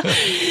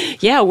it.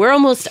 Yeah, we're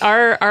almost,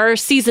 our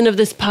season of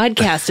this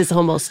podcast is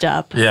almost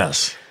up.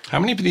 Yes. How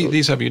many of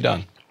these have you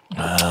done?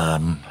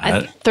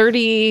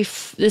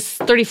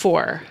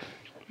 34.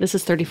 This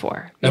is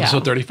 34.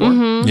 Episode 34?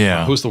 Mm-hmm.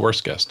 Yeah. Who's the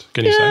worst guest?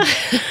 Can you say?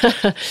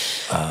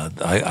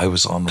 I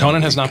was on the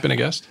Conan has not been a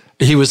guest?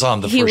 He was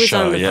on the He first was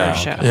show. on the Yeah.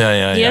 first show.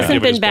 Yeah. He hasn't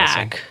Give it his been back.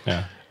 blessing.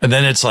 Yeah. And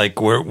then it's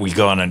like we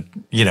go on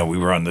and we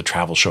were on the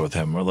travel show with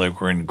him.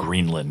 We're in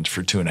Greenland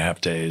for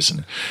 2.5 days,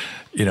 and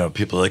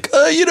people are like,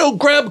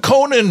 grab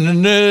Conan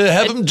and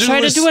have him Try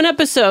to do an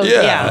episode.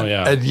 Yeah. Oh,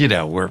 yeah.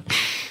 And we're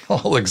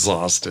all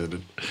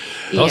exhausted.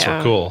 Those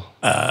were cool.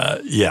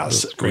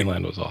 Yes,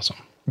 Greenland was awesome.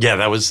 Yeah,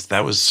 that was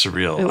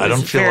surreal. It was I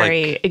don't feel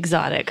very like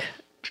exotic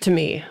to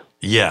me.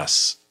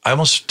 yes. I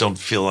almost don't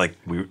feel like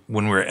when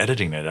we were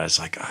editing it, I was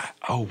like,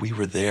 oh, we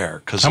were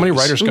there. How many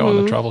writers go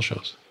on the travel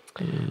shows?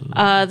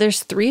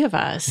 There's 3 of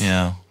us.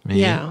 Yeah,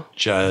 me, Yeah.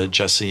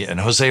 Jesse, and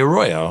Jose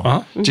Arroyo.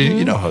 Uh-huh. Do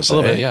you know Jose? A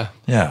little bit, yeah.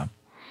 Yeah.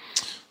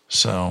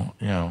 So,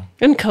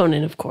 And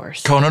Conan, of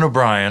course. Conan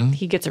O'Brien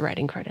He gets a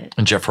writing credit.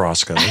 and Jeff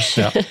Roscoe's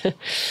Yeah.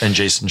 and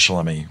Jason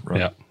Shalemi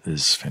Yeah.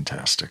 is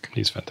fantastic.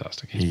 He's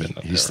fantastic.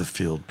 He's the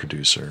field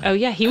producer. Oh,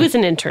 yeah. He was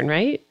an intern,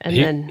 right? And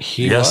then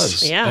he Yes.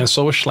 was. Yeah. And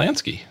so was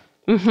Schlansky.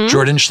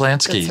 Jordan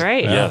Schlansky. that's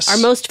right. Yes. Our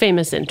most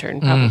famous intern,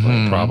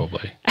 probably.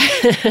 Probably.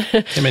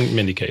 Him and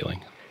Mindy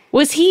Kaling.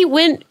 Was he,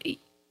 when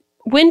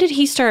did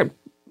he start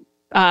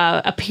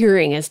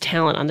appearing as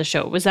talent on the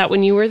show? Was that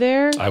when you were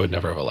there? I would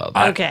never have allowed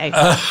that. Okay.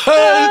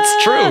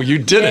 It's true. You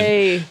didn't.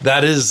 Yay.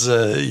 That is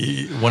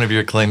one of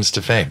your claims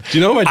to fame. Do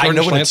you know my I Jordan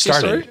know when it Schlansky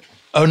started. story?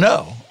 Oh,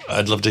 no.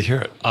 I'd love to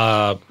hear it.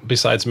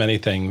 Besides many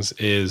things,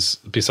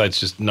 besides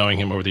just knowing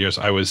him over the years,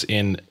 I was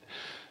in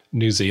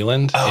New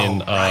Zealand in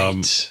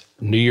right.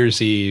 New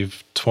Year's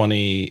Eve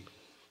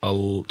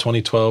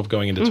 2012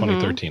 going into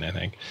 2013, I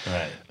think.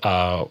 Right.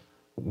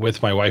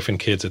 With my wife and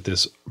kids at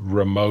this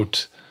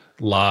remote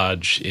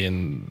lodge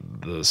on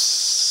the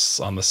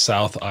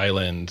South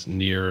Island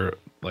near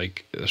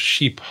like a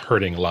sheep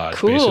herding lodge.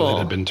 Cool. Basically, that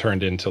had been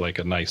turned into like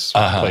a nice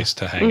place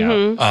to hang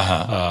out.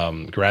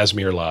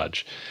 Grasmere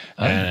Lodge.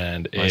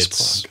 And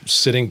nice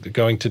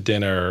going to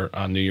dinner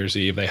on New Year's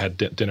Eve. They had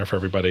dinner for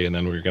everybody, and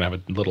then we were going to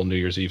have a little New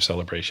Year's Eve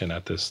celebration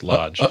at this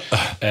lodge.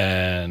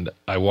 And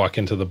I walk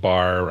into the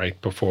bar right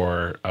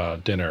before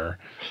dinner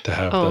to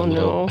have the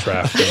little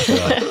draft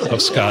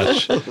of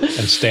scotch, and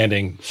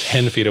standing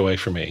 10 feet away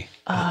from me,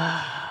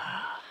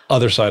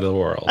 other side of the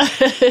world,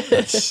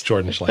 that's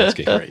Jordan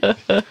Schlansky. Great.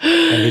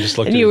 And we just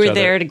looked And at you each were other.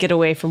 there to get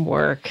away from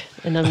work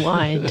and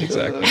unwind.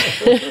 Exactly.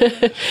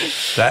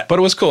 But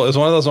it was cool. It was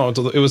one of those moments.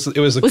 It was a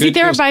Was good, he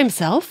there by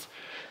himself?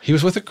 He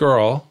was with a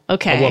girl.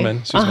 Okay. A woman.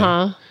 Excuse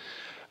me.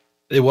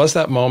 It was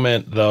that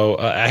moment, though.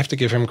 I have to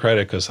give him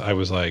credit because I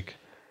was like,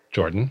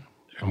 Jordan,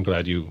 I'm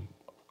glad you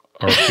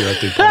are here at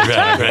the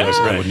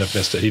podcast. I wouldn't have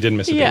missed it. He didn't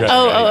miss it. Yeah. Right.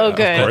 Oh,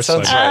 good. Of course. That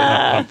sounds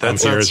right. I'm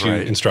here as you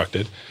right.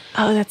 instructed.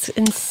 Oh, that's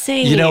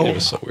insane. It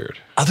was so weird.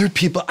 Other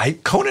people,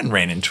 Conan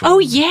ran into him. Oh,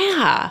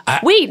 yeah.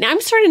 Wait,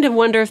 I'm starting to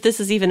wonder if this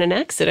is even an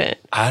accident.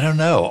 I don't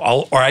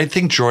know. Or I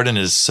think Jordan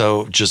is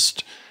so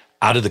just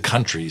out of the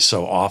country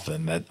so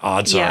often that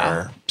odds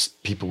are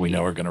people we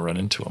know are going to run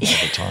into him all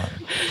the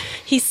time.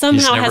 He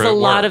somehow has never a at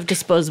lot work. of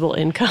disposable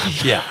income.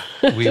 Yeah,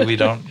 we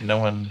don't. No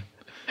one.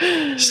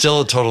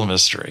 Still a total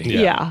mystery.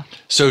 Yeah.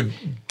 So,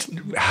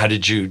 how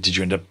did you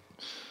end up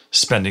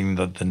spending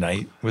the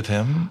night with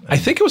him? I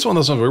think it was one of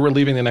those ones where we were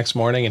leaving the next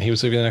morning and he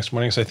was leaving the next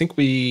morning. So I think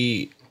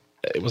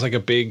it was like a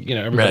big,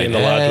 everybody in the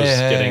lodge was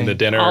getting the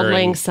dinner. All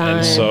lang and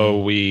syne.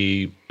 so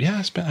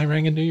I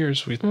rang in New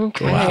Year's. We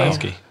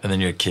Thanksgiving. And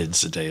then your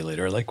kids a day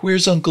later are like,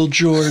 "Where's Uncle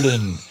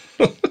Jordan?"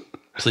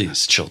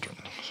 Please, children.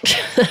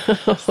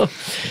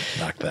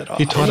 Knock that off.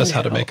 He taught us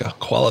how to make a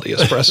quality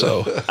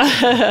espresso.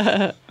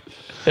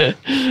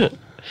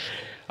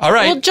 All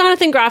right. Well,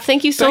 Jonathan Groff,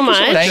 thank you so much.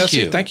 Thank Jesse.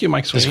 you. Thank you,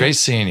 Mike It was Sweeney. great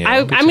seeing you.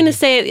 I'm going to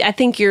say I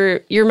think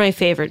you're my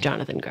favorite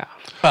Jonathan Groff.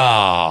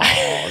 Oh,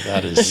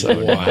 that is so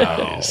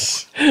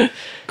nice. Of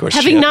course,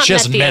 Having not she met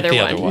hasn't the other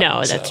the one.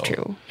 No, that's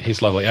true.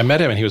 He's lovely. I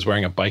met him and he was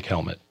wearing a bike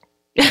helmet.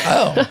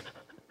 Oh,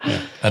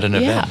 at an Yeah.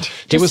 event.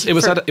 It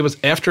was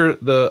after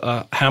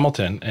the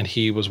Hamilton, and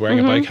he was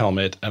wearing a bike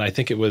helmet, and I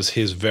think it was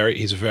he's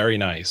very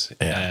nice,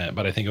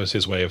 but I think it was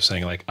his way of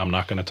saying like, I'm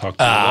not going to talk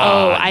to you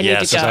I need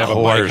yes, to because I have go.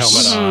 a bike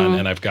Horse. helmet on,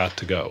 and I've got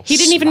to go. He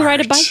didn't even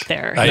ride a Smart. bike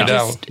there. I He know.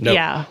 just- Nope.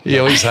 Yeah. He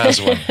always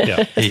has one.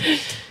 Yeah.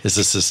 His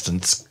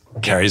assistant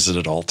carries it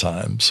at all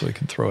times, so he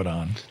can throw it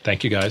on.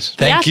 Thank you, guys.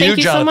 Thank you, Thank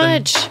you so Jonathan.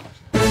 much.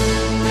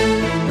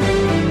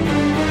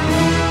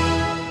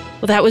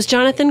 Well, that was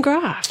Jonathan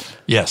Groff.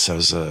 Yes, it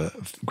was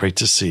great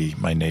to see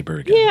my neighbor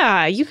again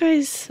Yeah, you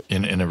guys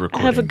in a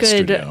recording have a good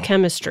studio.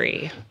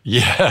 chemistry.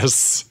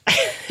 Yes,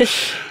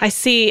 I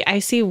see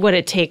what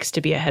it takes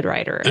to be a head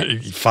writer.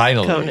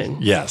 finally. Conan.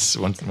 Yes,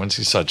 once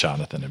you saw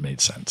Jonathan, it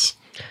made sense.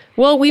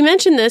 Well, we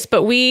mentioned this,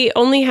 but we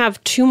only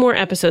have 2 more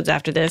episodes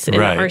after this in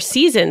Right. our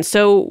season.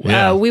 So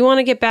Yeah. we want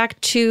to get back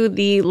to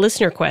the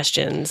listener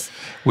questions.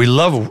 We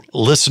love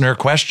listener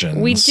questions.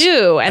 We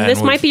do. And this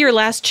we've- might be your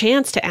last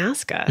chance to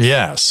ask us.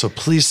 Yeah, so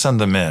please send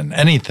them in.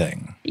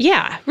 Anything.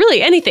 Yeah,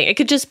 really, anything. It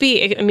could just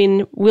be,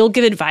 we'll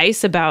give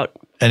advice about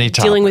Any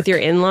topic. dealing with your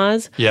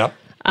in-laws. Yep.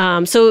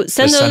 So The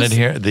send those. Senate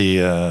here,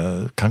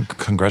 the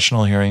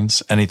congressional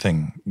hearings,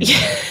 anything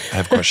I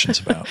have questions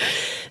about.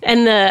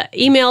 And the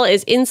email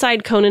is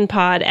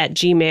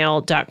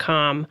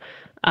insideconanpod@gmail.com.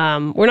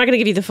 We're not going to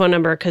give you the phone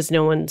number because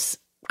no one's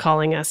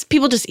calling us.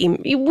 People just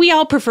we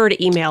all prefer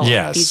to email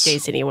Yes. these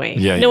days anyway.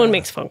 Yeah, no one yeah.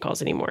 makes phone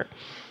calls anymore.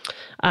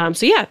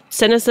 So yeah,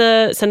 send us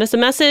a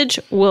message.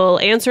 We'll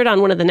answer it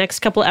on one of the next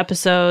couple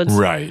episodes,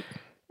 Right.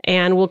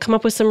 and we'll come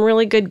up with some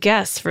really good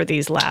guests for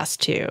these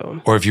last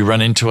 2. Or if you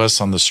run into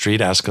us on the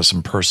street, ask us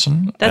in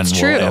person. That's and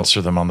true. We'll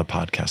answer them on the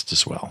podcast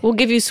as well. We'll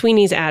give you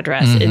Sweeney's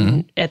address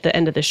at the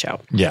end of the show.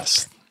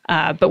 Yes.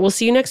 But we'll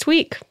see you next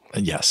week.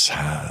 Yes.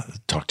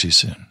 Talk to you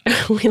soon.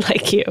 We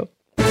like you.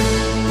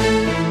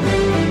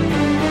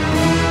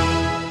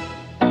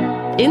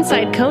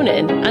 Inside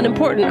Conan, an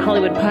important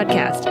Hollywood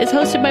podcast, is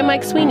hosted by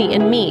Mike Sweeney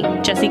and me,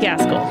 Jesse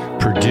Gaskell.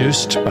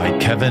 Produced by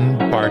Kevin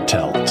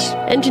Bartelt.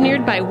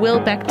 Engineered by Will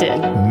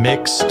Beckton.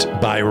 Mixed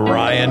by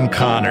Ryan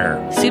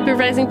Connor.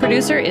 Supervising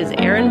producer is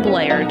Aaron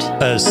Blaird.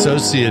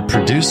 Associate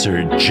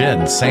producer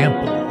Jen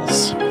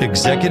Samples.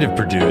 Executive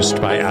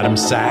produced by Adam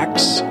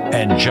Sachs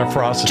and Jeff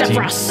Ross. Jeff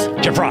Ross.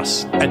 Jeff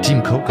Ross at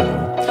Team Coco.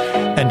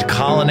 And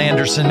Colin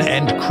Anderson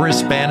and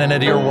Chris Bannon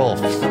at Earwolf.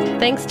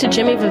 Thanks to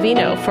Jimmy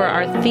Vivino for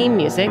our theme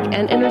music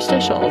and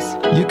interstitials.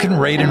 You can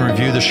rate and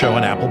review the show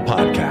on Apple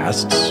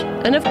Podcasts.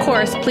 And of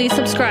course, please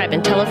subscribe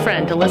and tell a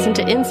friend to listen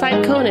to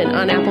Inside Conan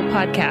on Apple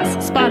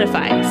Podcasts,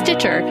 Spotify,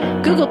 Stitcher,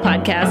 Google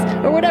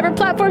Podcasts, or whatever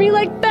platform you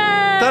like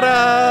best.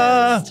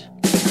 Ta-da!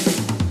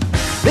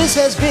 This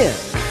has been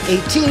a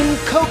Team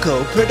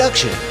Coco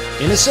production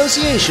in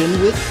association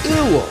with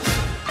Earwolf.